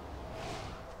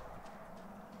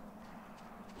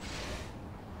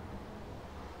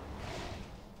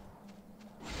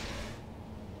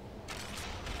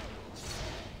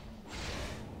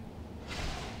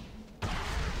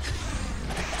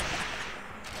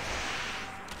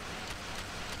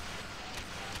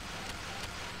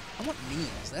 I want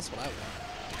minions, that's what I want.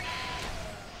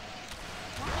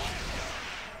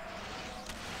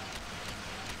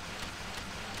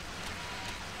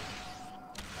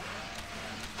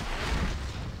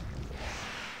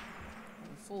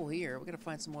 We're full here, we gotta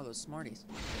find some more of those Smarties.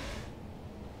 Oh,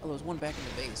 there was one back in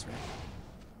the base, right?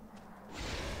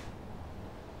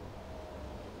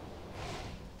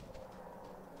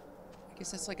 I guess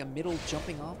that's like a middle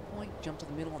jumping off point. Jump to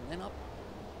the middle and then up.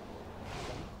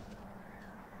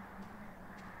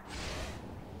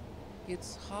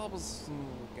 It's Hobbles. Oh,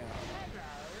 God.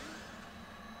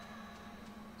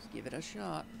 Let's give it a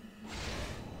shot.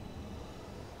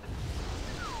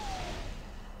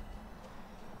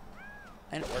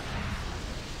 And it worked.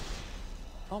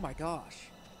 Oh my gosh.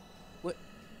 What?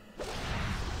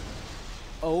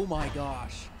 Oh my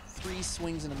gosh. 3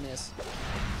 swings and a miss.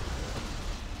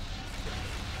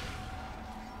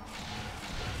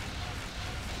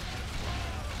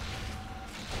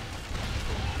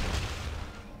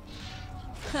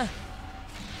 Huh.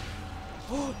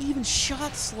 Oh, even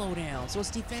shots slow down, so it's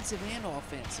defensive and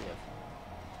offensive.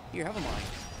 Here, have a mind.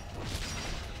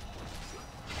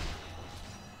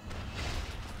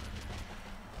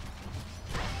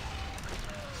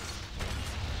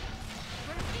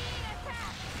 We're being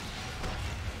attacked!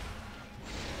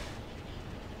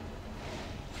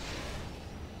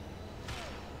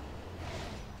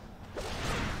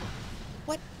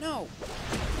 What? No!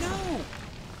 No!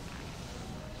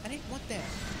 I didn't want that.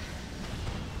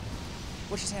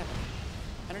 What just happened?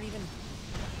 I don't even...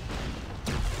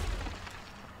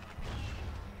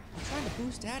 I'm trying to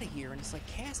boost out of here, and it's like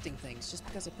casting things just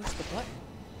because I pushed the button.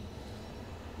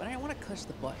 But I didn't want to push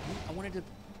the button. I wanted to...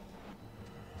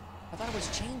 I thought it was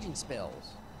changing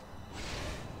spells.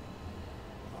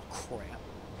 Oh, crap.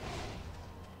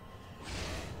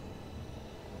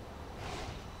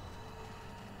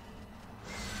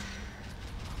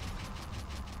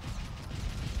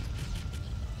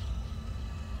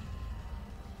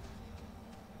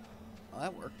 Oh,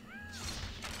 that worked.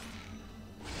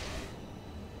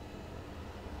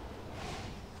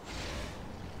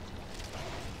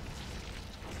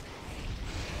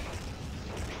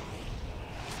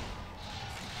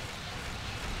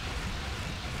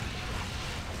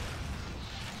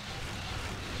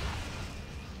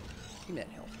 Give me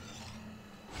that health.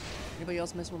 Anybody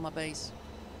else messing with my base?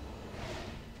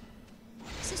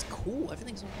 This is cool.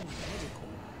 Everything's looking magical.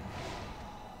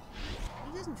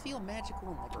 It doesn't feel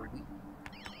magical in like a week.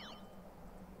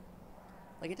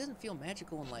 Like, it doesn't feel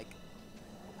magical in like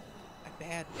a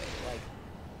bad way. Like,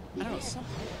 I don't know,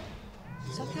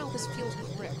 somehow this feels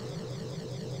correct.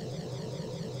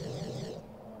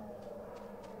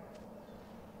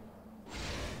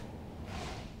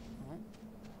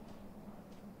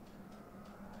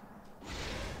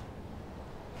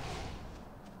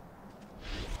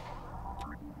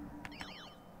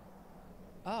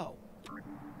 Huh? Oh.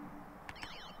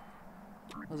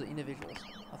 Those are individuals.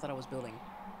 I thought I was building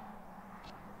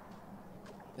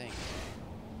things.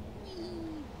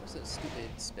 What's that stupid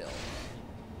spell?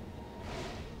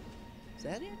 Is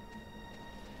that it?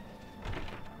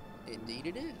 Indeed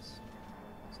it is.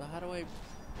 So how do I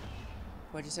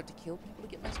just have to kill people to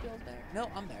get my spells back? No,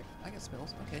 I'm back. I got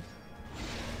spells. Okay.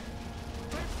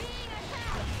 We're being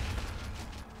attacked!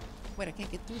 Wait, I can't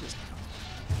get through this now.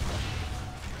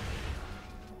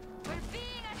 We're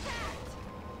being attacked!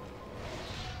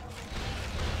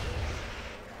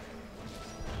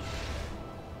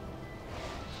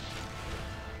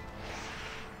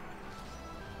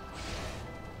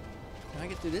 Can I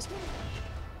get through this one?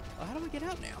 Oh, how do I get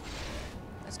out now?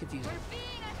 That's confusing. We're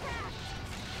being attacked!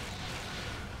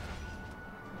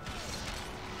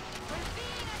 We're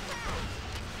being attacked!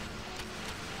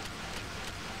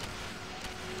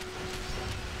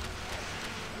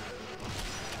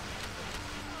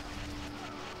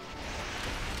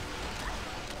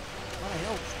 A lot of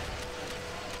help.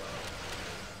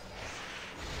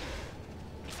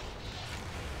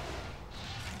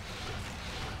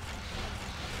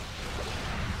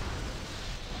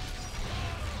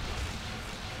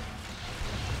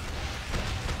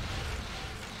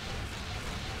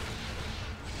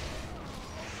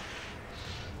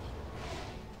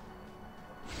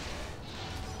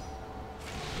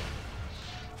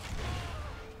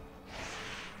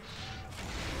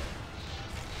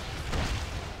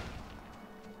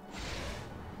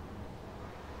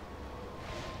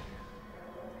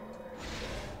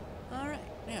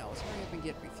 Now, let's hurry up and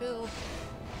get refilled.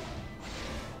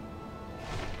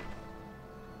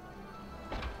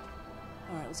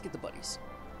 Alright, let's get the buddies.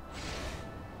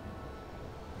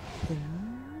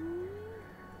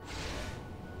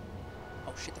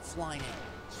 Oh shit, they're flying in.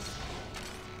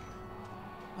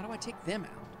 How do I take them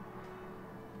out?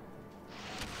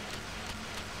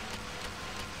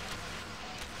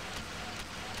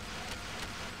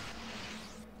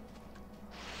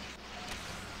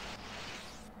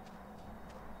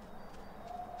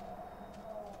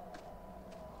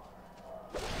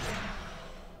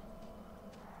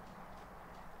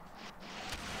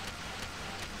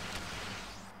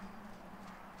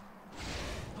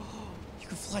 You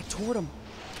can fly toward them.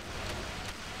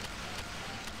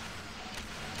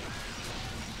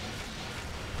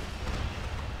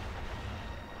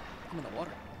 I'm in the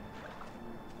water.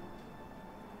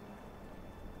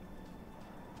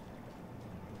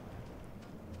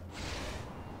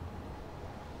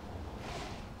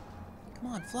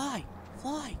 Come on, fly!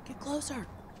 Fly! Get closer!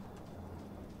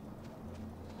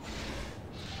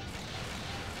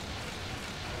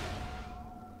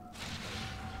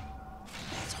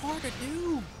 That's hard to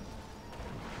do!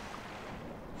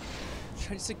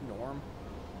 Should I just ignore him?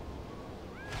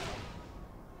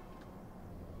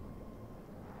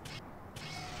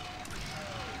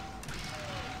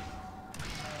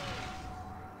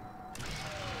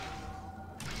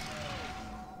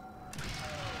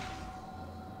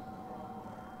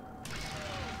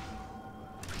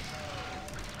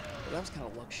 Well, that was kind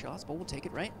of luck shots, but we'll take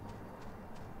it, right?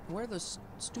 Where are those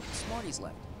stupid Smarties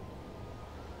left?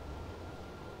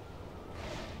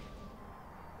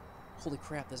 Holy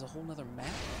crap, there's a whole nother map?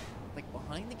 Like,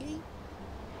 behind the gate?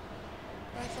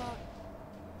 I thought...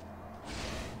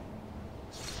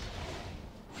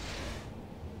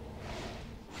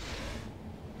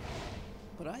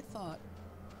 But I thought...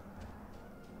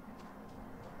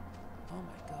 Oh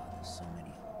my god, there's so many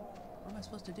of them. What am I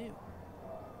supposed to do?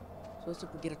 I'm supposed to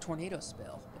get a tornado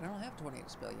spell, but I don't have a tornado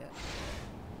spell yet.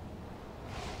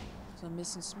 So I'm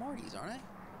missing Smarties, aren't I? It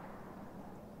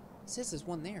says there's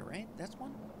one there, right? That's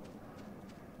one?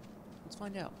 Let's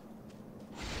find out.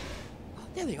 Oh,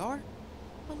 there they are!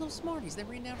 My little Smarties, they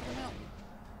ran down from the mountain.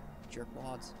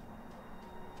 Jerkwads.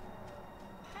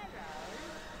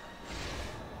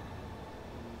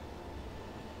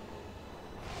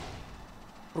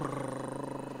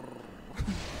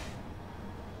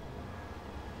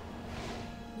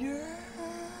 Yeah!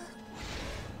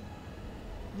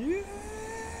 Yeah!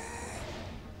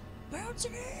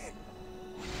 Bouncing it!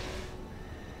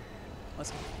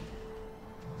 Let's go.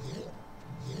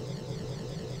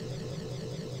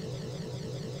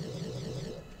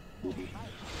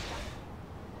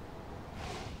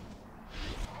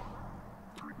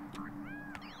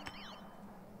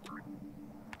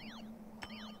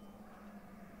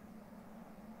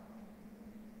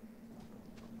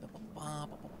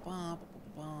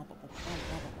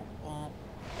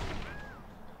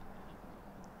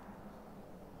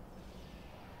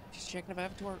 Just checking if I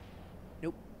have a torch.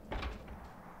 Nope.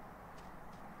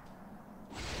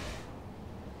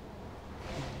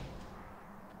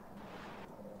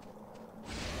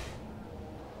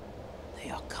 They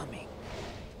are coming.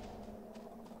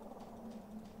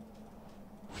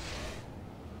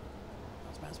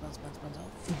 Bounce, bounce, bounce, bounce,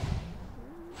 bounce.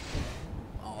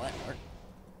 Oh, that worked.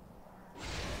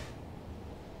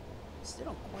 Still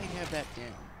don't quite have that down.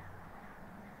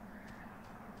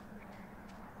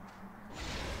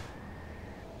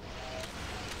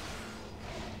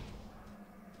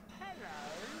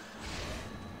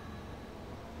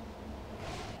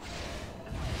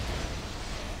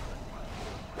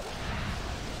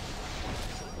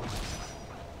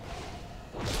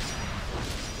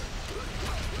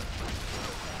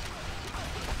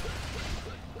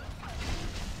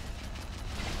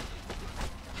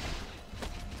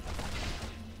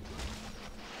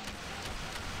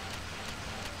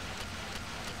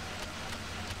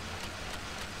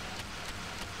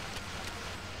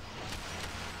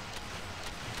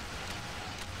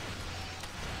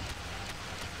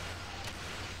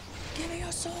 Give me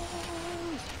your souls!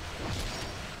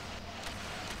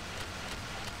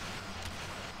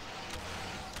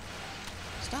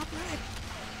 Stop red!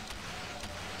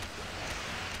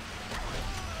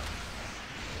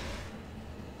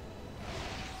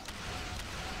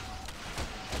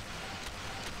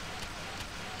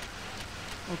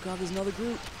 Oh god, there's another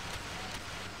group.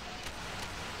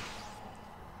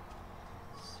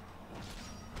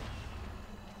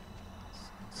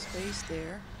 Space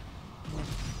there.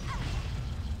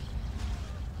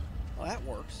 Oh, that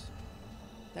works.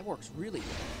 That works really well.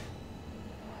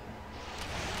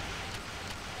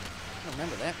 I don't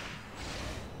remember that.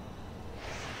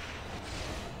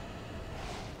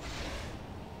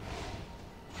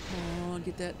 Come on,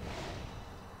 get that.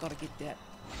 Gotta get that.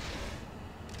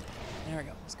 There we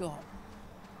go. Let's go home.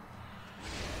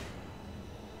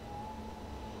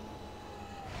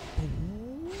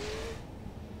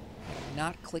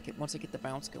 Not click it once I get the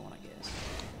bounce going, I guess.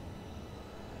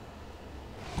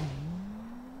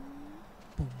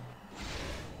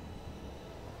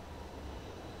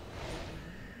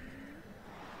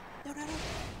 No, no, no.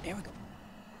 There we go.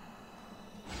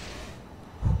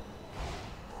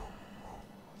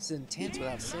 This is intense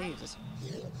without saves.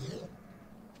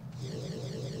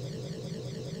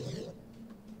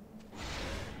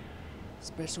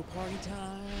 Special party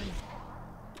time.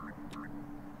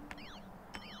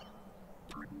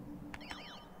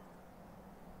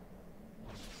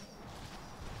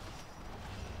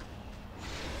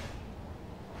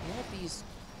 These.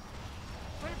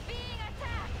 We're being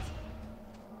attacked.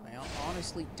 I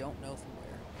honestly don't know from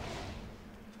where.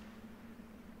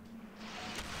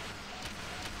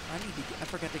 I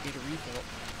forgot to get a refill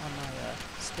on my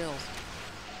spells.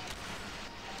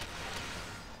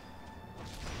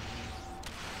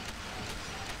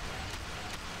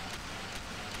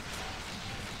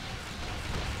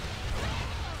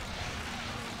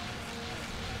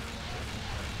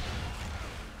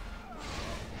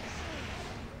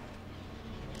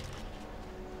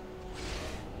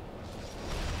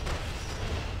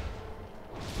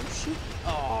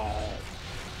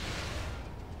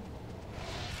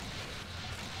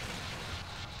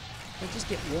 If I just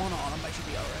get one on him, I should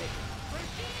be alright. We're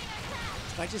being attacked!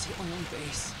 If I just hit my own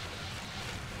base.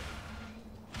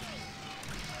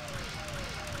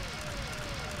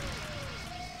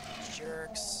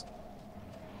 Jerks.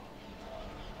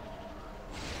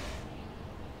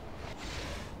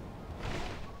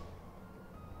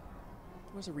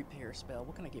 Where's a repair spell?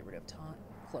 What can I get rid of? Taunt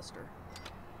cluster.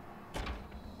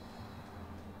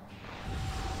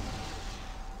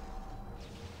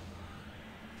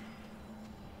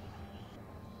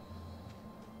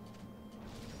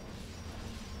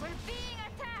 We're being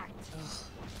attacked! Ugh.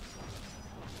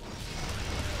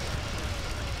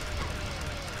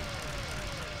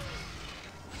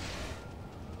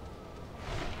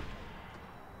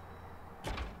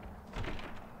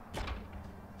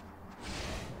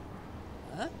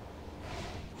 Huh?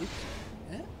 Oops.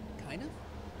 Eh? Kind of?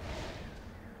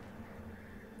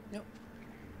 Nope.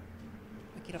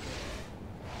 I get up there.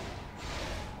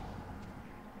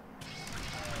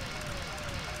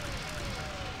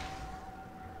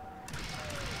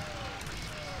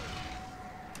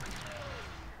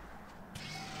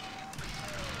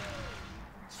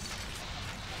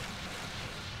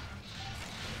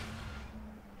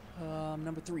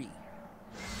 Number 3. I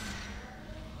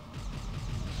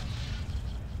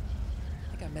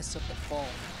think I messed up the fall.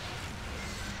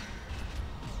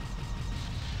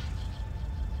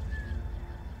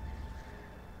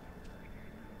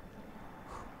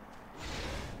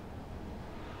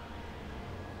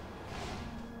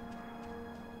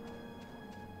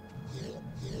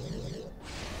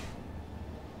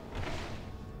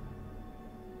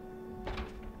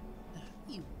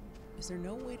 Ew. Is there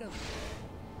no way to...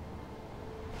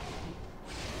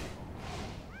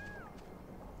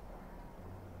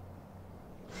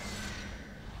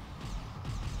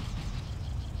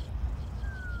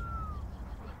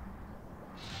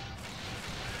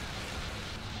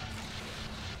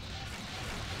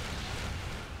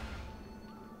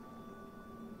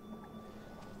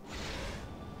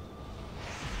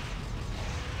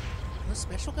 Those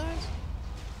special guys?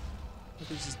 Or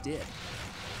they're just dead.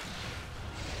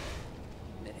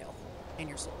 Mid health. And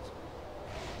your souls.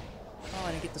 Oh,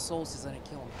 I didn't get the souls because I didn't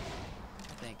kill them.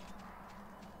 I think.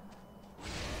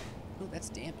 Oh, that's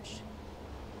damage.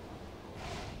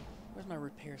 Where's my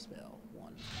repair spell?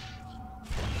 1.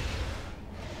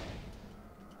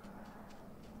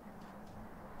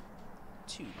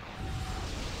 2.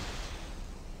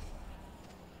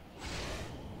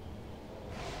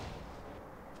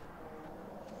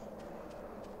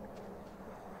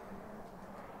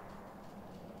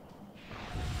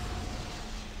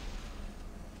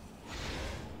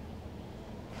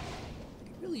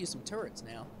 Really use some turrets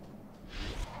now.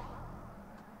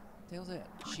 What the hell's that?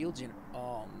 Shield gen.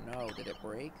 Oh no, did it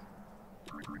break?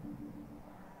 Oh,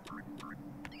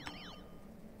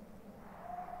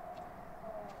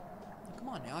 come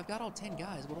on now, I've got all 10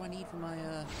 guys. What do I need for my,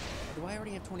 or do I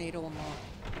already have Tornado unlocked?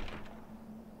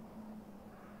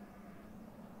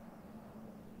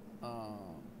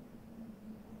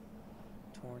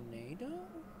 Tornado?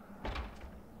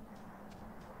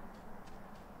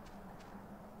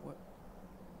 What?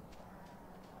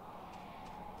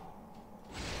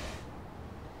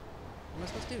 What am I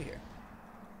supposed to do here?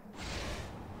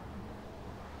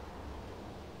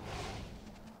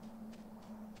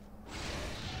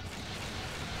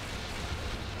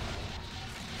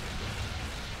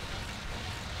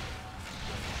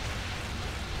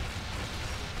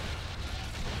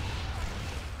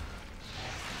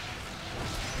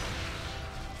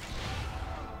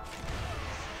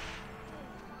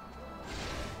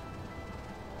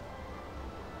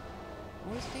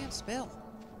 Where's the damn spell?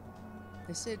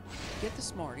 They said, get the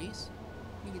Smarties,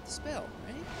 you get the spell,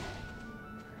 right?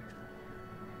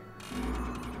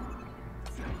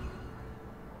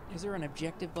 Is there an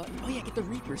objective button? Oh yeah, get the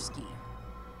Reaper ski.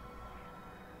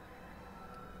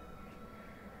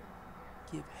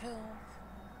 Give health.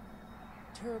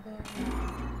 Turbo.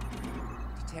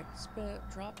 Detect spell.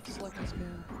 Drop selected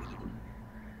spell.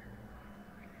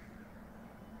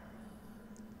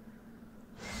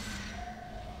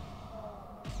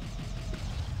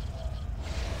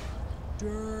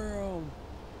 Damn.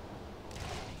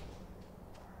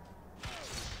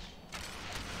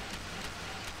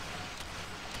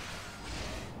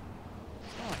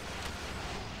 Fine.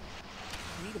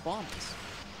 I need to bomb this.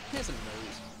 He has a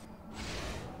nose.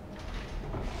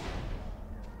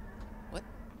 What?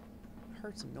 I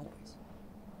heard some noise.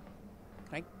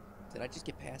 Did I just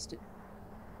get past it?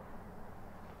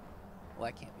 Well,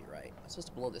 that can't be right. I'm supposed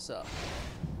to blow this up.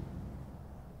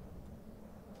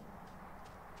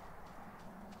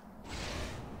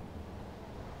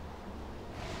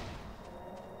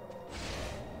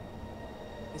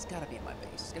 It's gotta be in my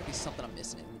base. It's gotta be something I'm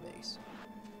missing in the base.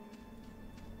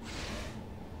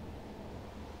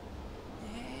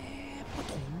 Yeah,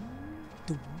 ba-dum,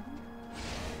 dum.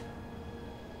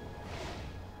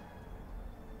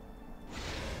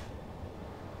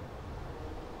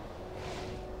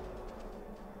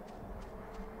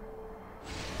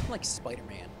 I'm like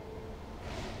Spider-Man.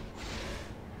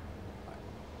 Alright.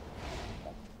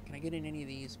 Can I get in any of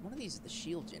these? One of these is the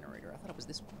shield generator. I thought it was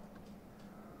this one.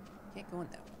 Can't go in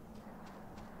that one.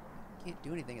 Can't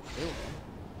do anything at the building.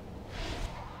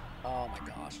 Oh my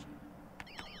gosh.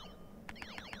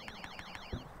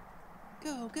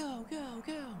 Go, go, go,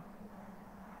 go!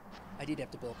 I did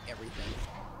have to build everything.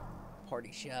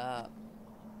 Party shop.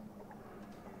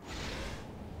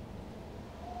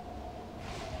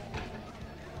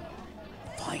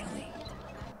 Finally!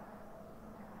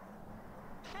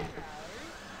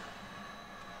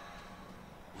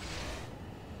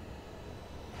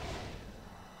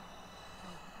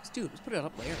 Dude, let's put it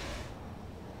up there.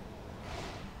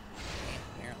 Yeah,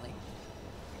 apparently.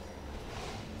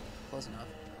 Close enough.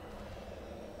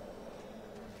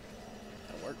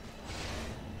 That'll work.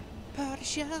 Party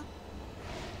shop!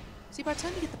 See, by the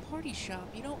time you get the party shop,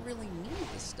 you don't really need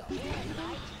the stuff. Do you?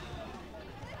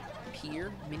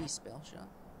 Pier, mini spell shop.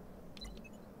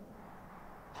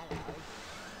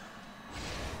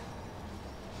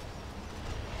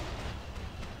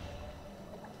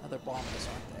 Oh, they're bombing us,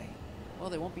 aren't they? Well,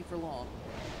 they won't be for long.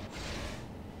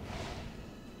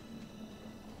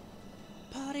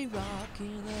 Party rock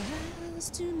in the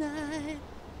house tonight.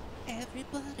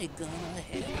 Everybody gonna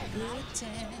have a good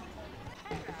time.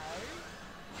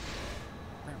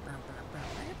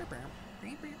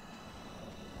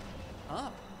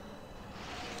 Oh.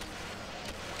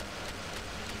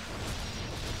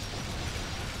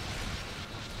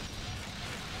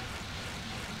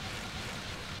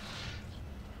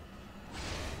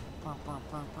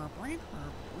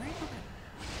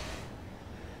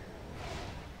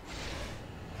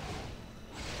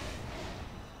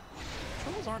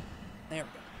 Trolls aren't... There we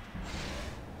go.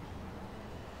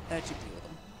 That should deal with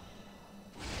them.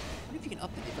 I wonder if you can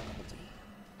up the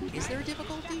difficulty. Is there a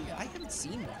difficulty? I haven't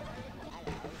seen one.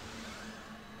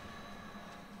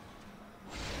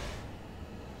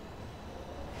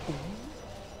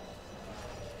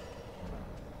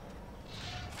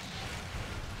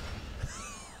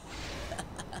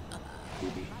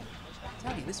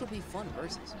 Tell me, this would be fun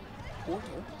versus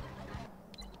Portal.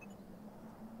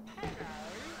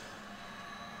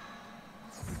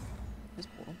 This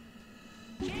Portal.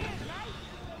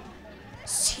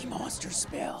 Sea monster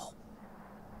spell.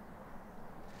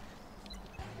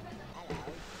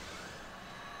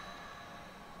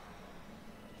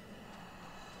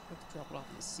 Have to drop it off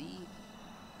in the sea.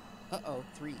 Uh-oh,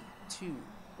 3, 2,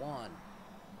 1.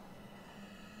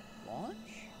 Launch?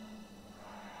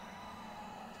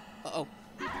 Uh-oh.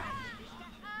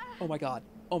 Oh my god.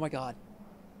 Oh my god.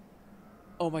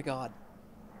 Oh my god.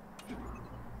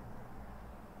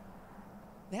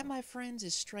 That, my friends,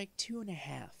 is strike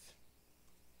 2.5.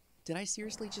 Did I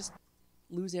seriously just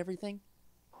lose everything?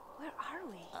 Where are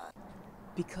we?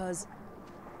 Because...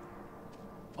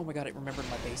 Oh my god, it remembered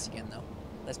my base again, though.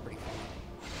 That's pretty funny.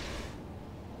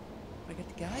 I got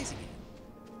the guys again.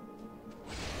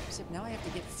 Except now I have to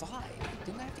get 5.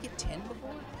 Didn't I have to get 10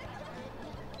 before?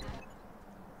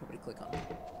 Nobody click on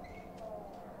it.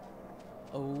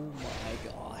 Oh my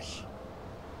gosh.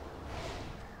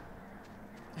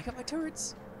 I got my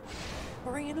turrets.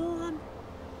 Bring it on.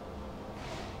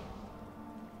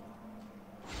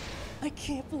 I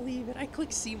can't believe it. I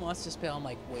clicked Sea Monster Spell. I'm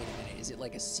like, wait a minute. Is it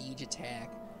like a siege attack?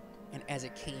 And as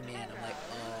it came in, I'm like,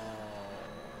 oh.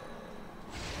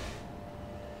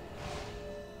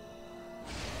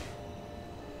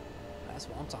 That's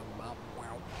what I'm talking about.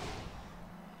 Wow.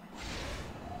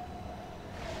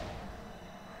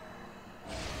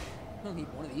 I don't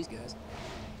need one of these guys.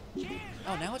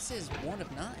 Oh, now it says 1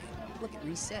 of 9. Look, it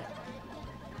reset.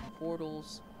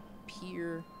 Portals,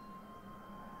 pier.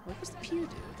 What does the pier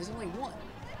do? There's only 1.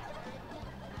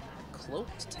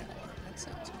 Cloaked tower. That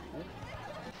sounds cool.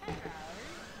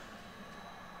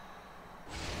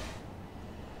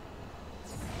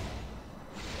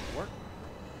 Work.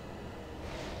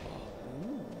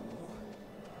 Ooh.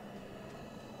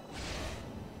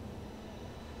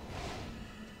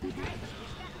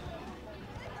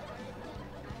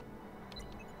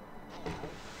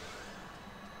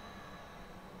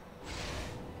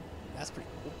 That's pretty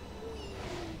cool.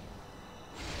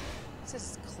 It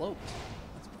says it's cloaked.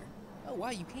 That's weird. Oh wow,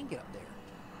 you can get up there.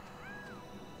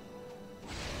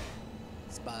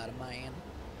 Spider-Man.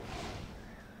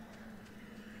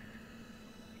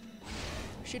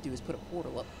 What we should do is put a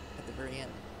portal up at the very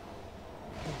end.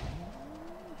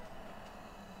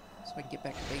 So I can get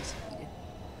back to base and eat it.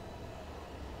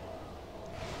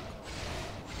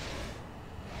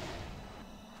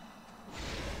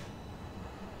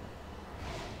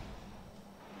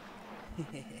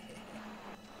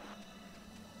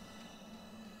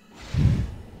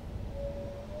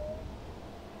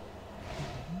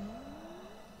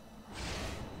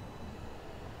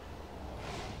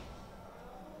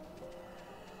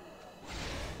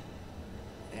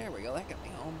 There we go, that got me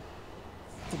home.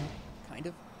 Kind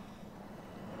of.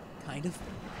 Kind of.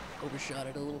 Overshot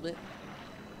it a little bit.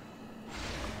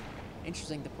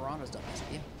 Interesting, the piranhas don't mess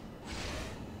with you.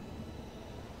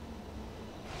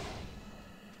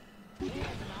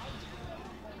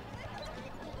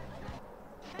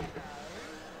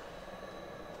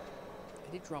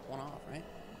 I did drop one off, right?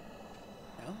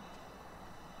 No?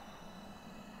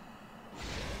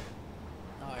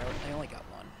 Oh, I only got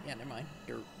one. Yeah, never mind.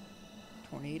 Dirt.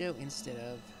 Tornado instead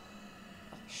of...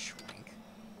 Oh, shrink.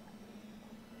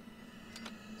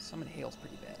 Summon hail's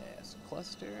pretty badass.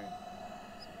 Cluster.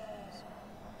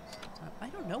 I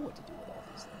don't know what to do with all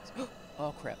these things.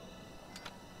 Oh, crap.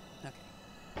 Okay.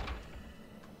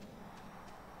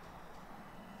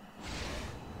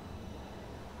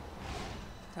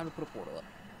 Time to put a portal up.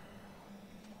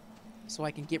 So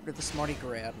I can get rid of the Smarty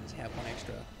Grab and have one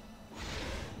extra.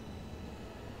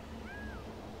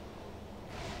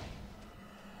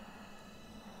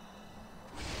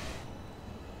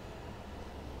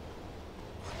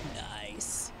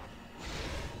 Nice.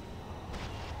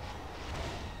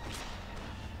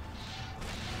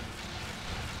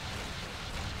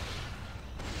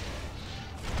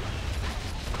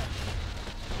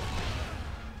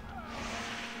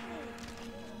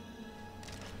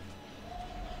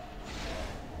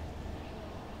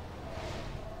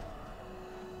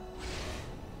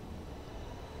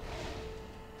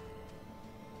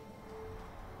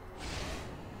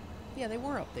 Yeah, they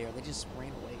were up there. They just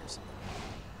ran away or something.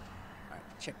 Alright,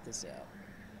 check this out.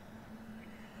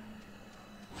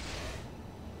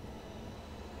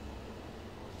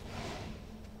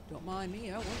 Don't mind me,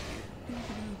 I work here.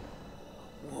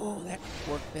 Whoa, that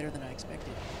worked better than I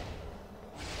expected.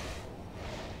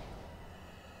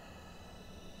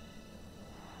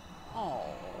 Oh,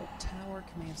 tower,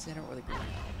 command center, or the ground.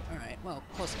 Alright, well,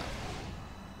 close enough.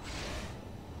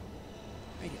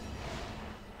 Right here.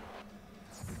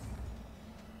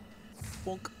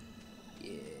 Bonk.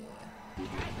 Yeah.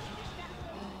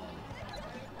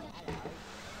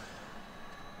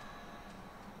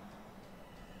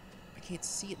 I can't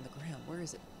see it in the ground. Where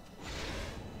is it?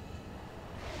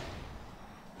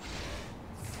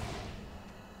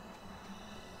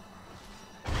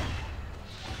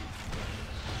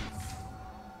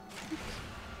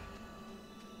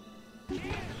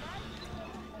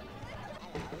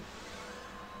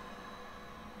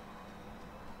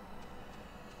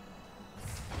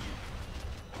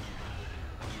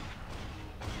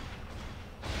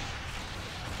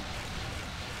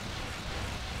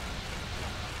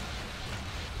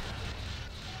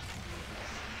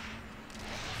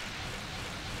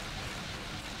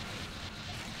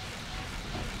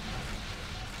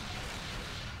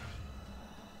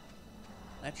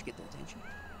 That should get their attention.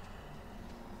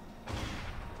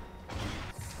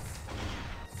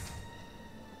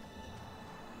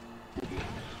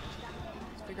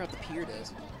 Let's figure out the pier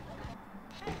does.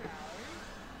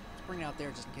 Let's bring it out there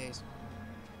just in case.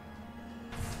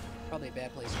 Probably a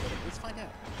bad place to put it. Let's find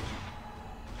out.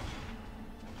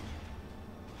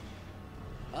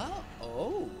 Oh!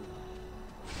 Oh!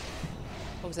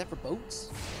 Oh, is that for boats?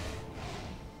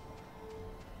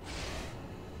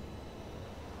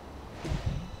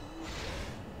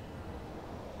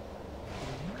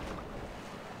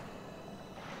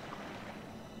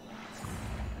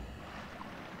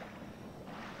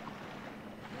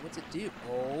 What's it do?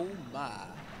 Oh my.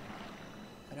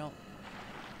 I don't...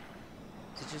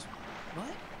 Is it just...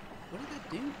 What? What did that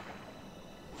do?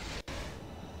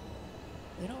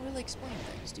 They don't really explain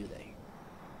things, do they?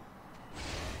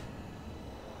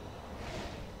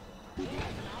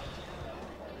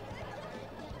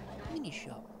 Mini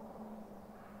shop.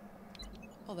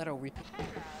 Oh, that'll refill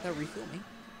me.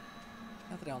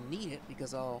 Not that I'll need it,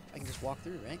 because I can just walk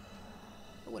through, right?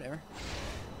 But whatever.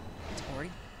 It's a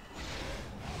party.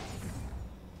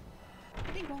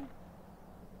 Ding dong.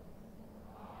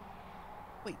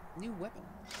 Wait, new weapon.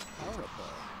 Power up bow.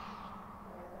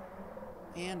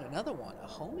 And another one, a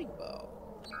homing bow.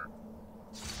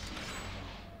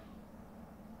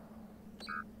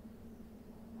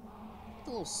 What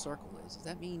the little circle is, does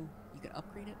that mean you can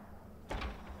upgrade it?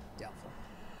 Doubtful.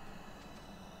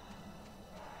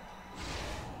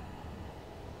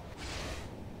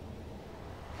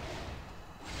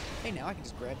 Hey, now I can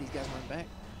just grab these guys and run back.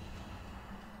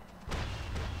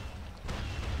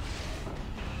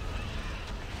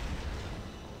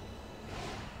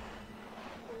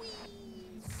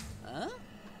 Huh?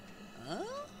 Huh?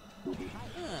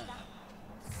 Huh.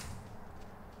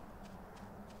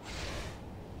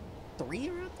 3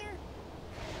 are out there?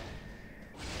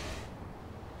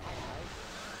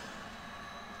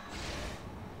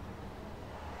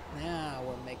 Now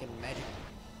we're making magic.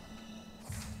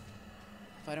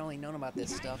 If I'd only known about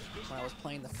this stuff when I was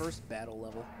playing the first battle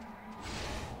level,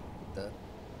 with the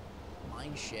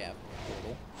mine shaft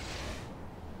portal.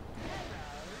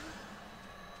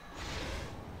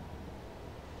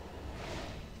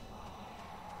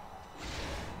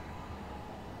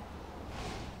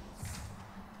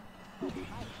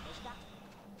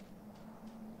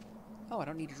 Oh, I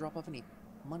don't need to drop off any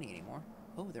money anymore.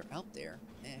 Oh, they're out there.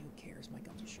 Eh, who cares? My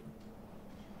guns are sure.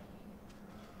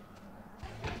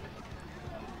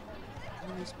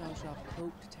 New spell shop,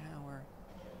 Cloaked Tower.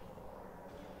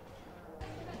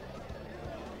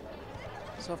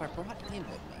 So if I brought him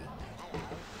with me,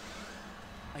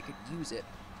 I could use it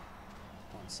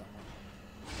on someone.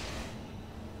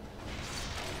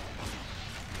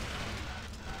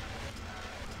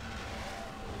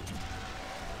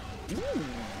 Ooh!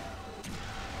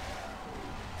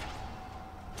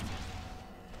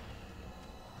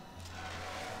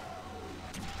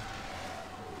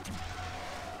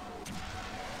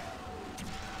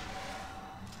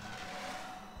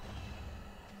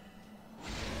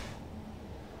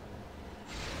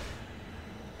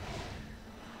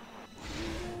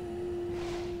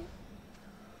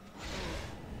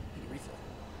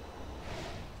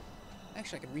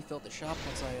 Actually, I can refill at the shop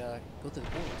once I go through the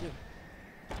portal, too.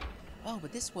 Oh,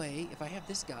 but this way, if I have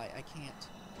this guy, I can't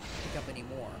pick up any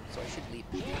more, so I should leave.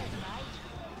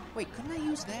 Wait, couldn't I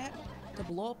use that to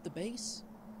blow up the base?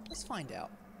 Let's find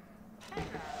out. I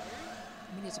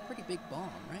mean, it's a pretty big bomb,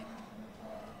 right?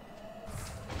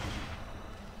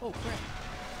 Oh, crap.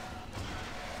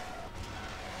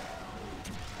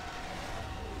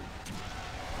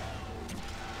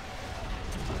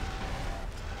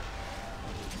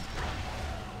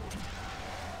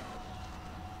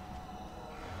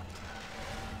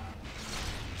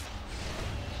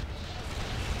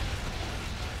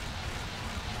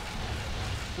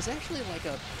 There's actually like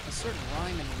a certain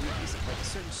rhyme and reason, like a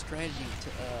certain strategy to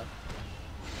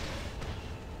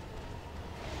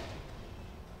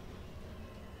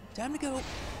time to go.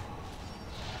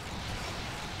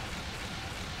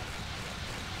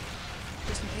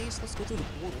 Just in case, let's go through the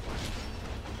portal.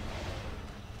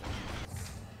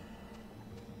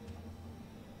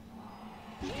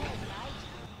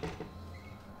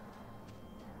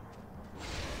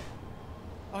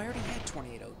 Oh, I already had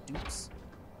 28-0 dupes.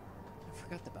 I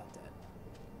forgot about that.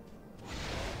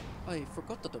 I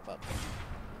forgot about that.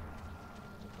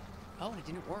 Oh, it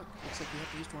didn't work. Looks like we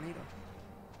have to use Tornado.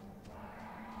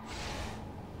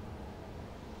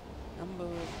 Number,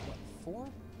 what, 4?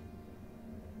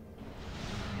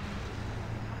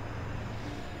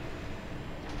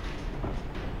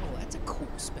 Oh, that's a cool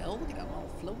spell. Look at that, I'm all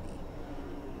floaty.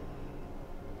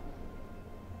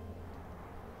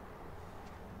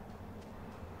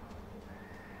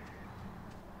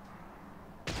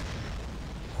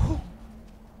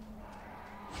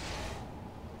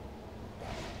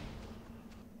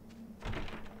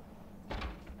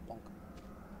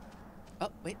 Oh,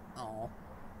 wait. Oh.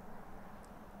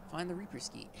 Find the Reaper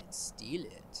Ski and steal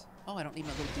it. Oh, I don't need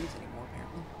my little dudes anymore,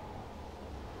 apparently.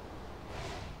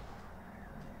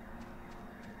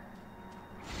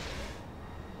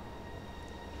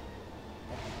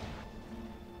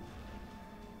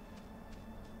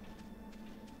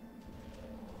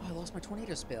 Oh, I lost my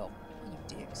tornado spell. Oh, you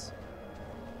dicks.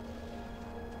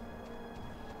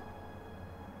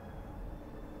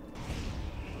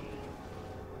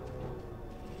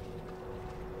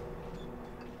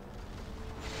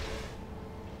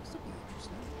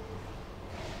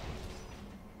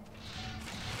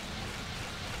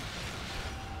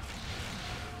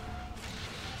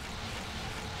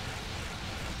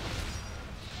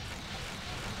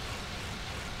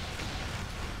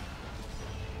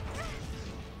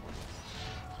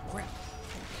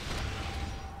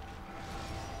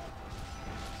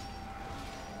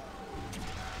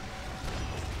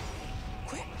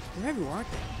 They're everywhere, aren't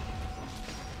they?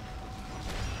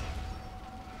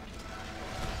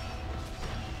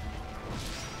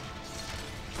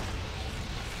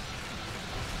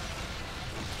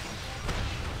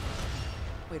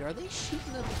 Wait, are they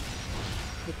shooting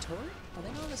the turret? Are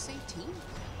they not on the same team?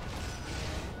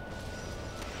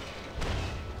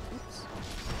 Oops.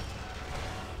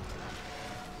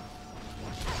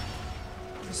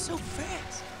 It's so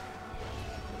fast.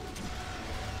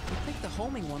 You'd think the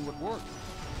homing one would work.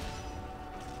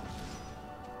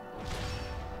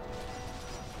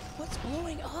 What's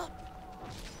blowing up?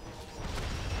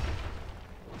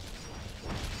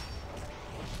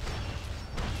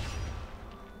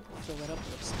 Fill that up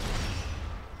with some.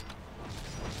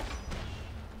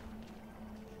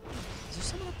 Is there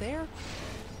someone up there?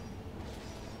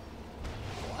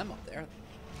 Well, I'm up there.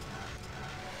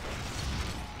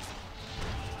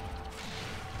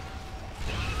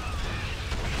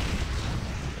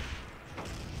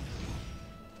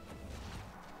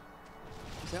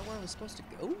 Is that where I was supposed to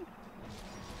go?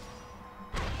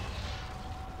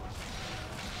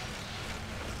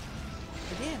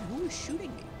 Again, who is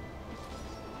shooting me?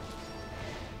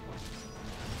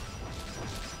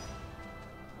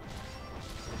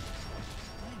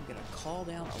 I'm gonna call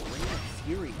down a rain of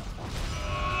fury upon them.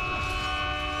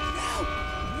 No!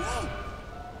 No!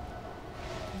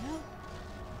 No!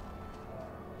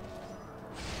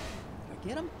 Did I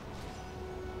get him?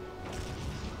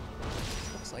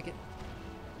 Looks like it.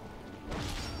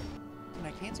 Can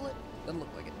I cancel it? Doesn't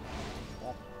look like it.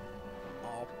 Oh.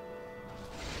 Oh.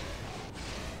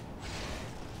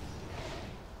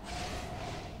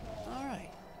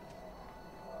 Alright.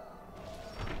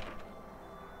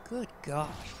 Good gosh.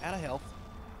 Out of health.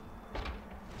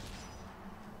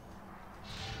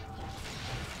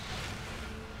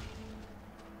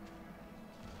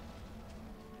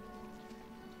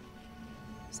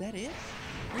 Is that it?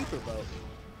 Reaper boat.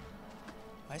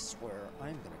 I swear,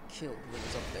 I'm gonna kill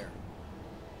whoever's up there.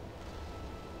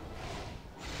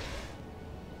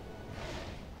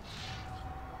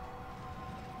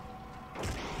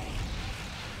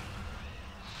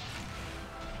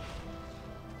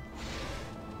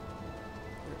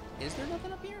 Is there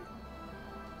nothing up here?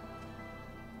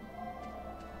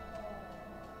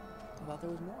 I thought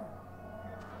there was more.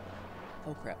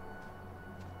 Oh crap.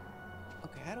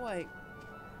 Okay, how do I...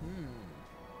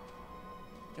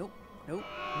 Nope. Nope. Nope.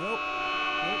 Nope.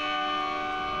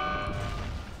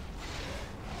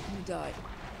 I'm gonna die.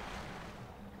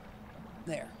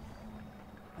 There.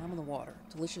 I'm in the water.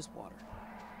 Delicious water.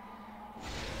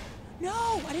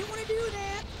 No! I didn't want to do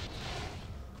that!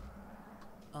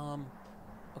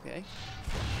 Okay.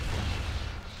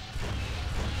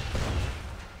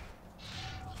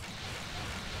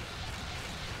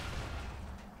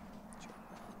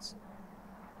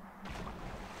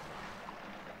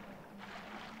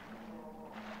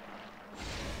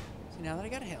 See, now that I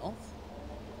got health.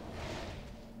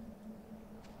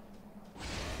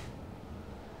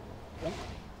 Bonk.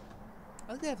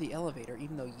 I like to have the elevator,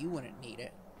 even though you wouldn't need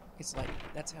it. It's like,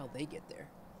 that's how they get there.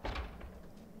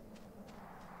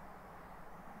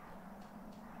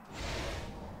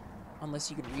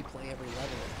 Unless you can replay every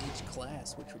level of each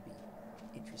class, which would be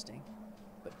interesting,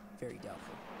 but very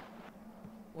doubtful.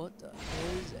 What the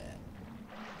hell is that?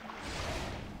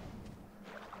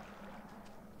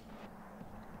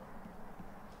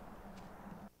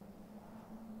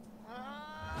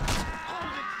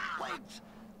 Hold it! Wait!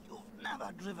 You've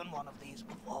never driven one of these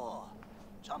before.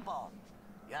 Jump on.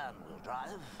 Jan will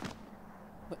drive.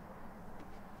 What?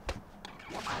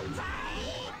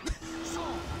 So,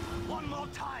 one more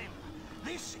time.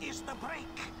 This is the brake,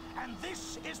 and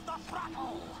this is the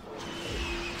throttle.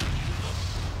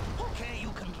 Okay, you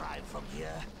can drive from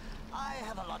here. I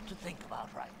have a lot to think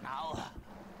about right now.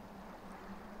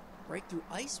 Break through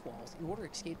ice walls in order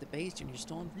to escape the base during your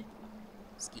stolen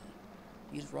ski.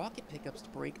 Use rocket pickups to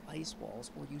break ice walls,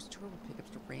 or use turbo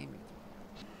pickups to ram you.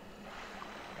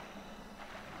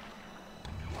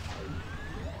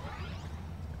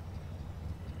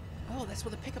 Oh, that's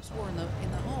where the pickups were in the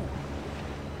home.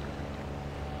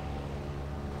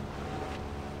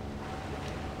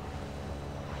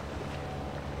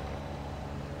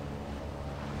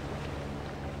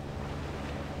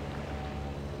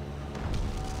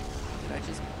 Did I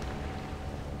just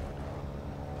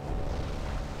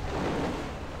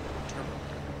turbo?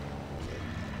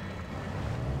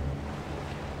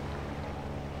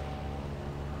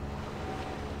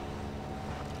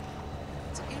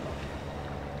 It's ammo.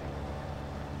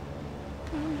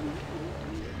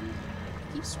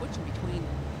 Keep switching between.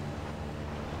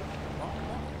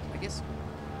 I guess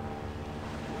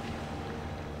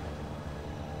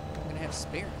I'm gonna have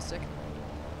spare in a second.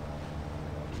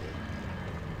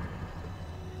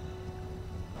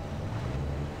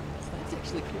 That's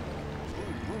actually cool.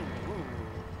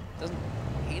 Doesn't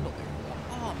handle very well.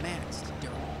 Oh, Max,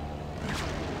 dirt.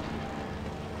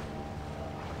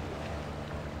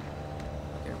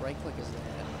 Okay, right click is that.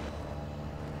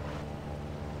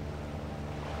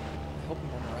 I hope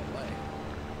I'm on the right way.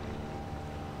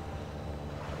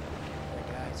 That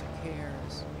guy.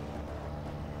 cares?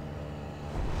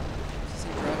 Is he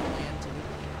Dragonland too?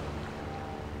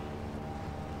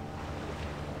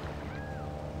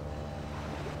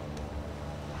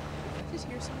 Did I just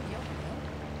hear someone yell help?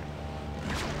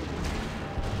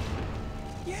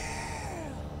 Yeah!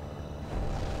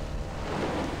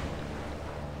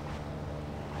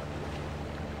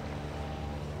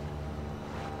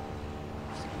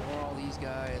 Just ignore all these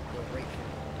guys, go right for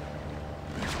them.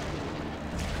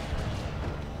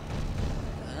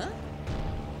 Huh?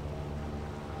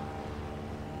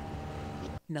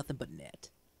 Nothing but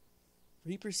net.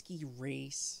 Reaper ski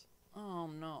race. Oh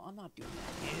no, I'm not doing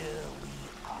that. Here we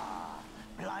are,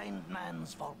 Blind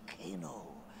Man's Volcano,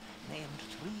 named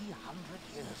 300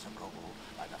 years ago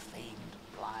by the famed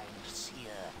blind seer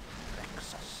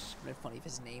Rexus. It'd be funny if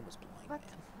his name was Blind But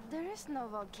Man. there is no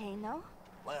volcano.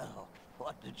 Well,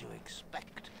 what did you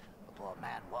expect? The poor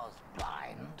man was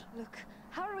blind. Look,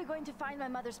 how are we going to find my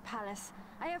mother's palace?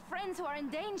 I have friends who are in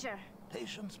danger.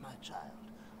 Patience, my child,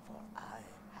 for I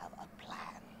have a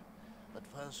plan. But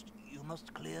first, you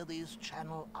must clear these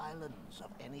Channel Islands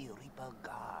of any Reaper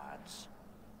guards.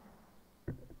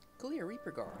 Clear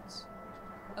Reaper guards.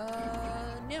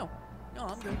 No. No,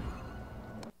 I'm good.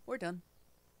 We're done.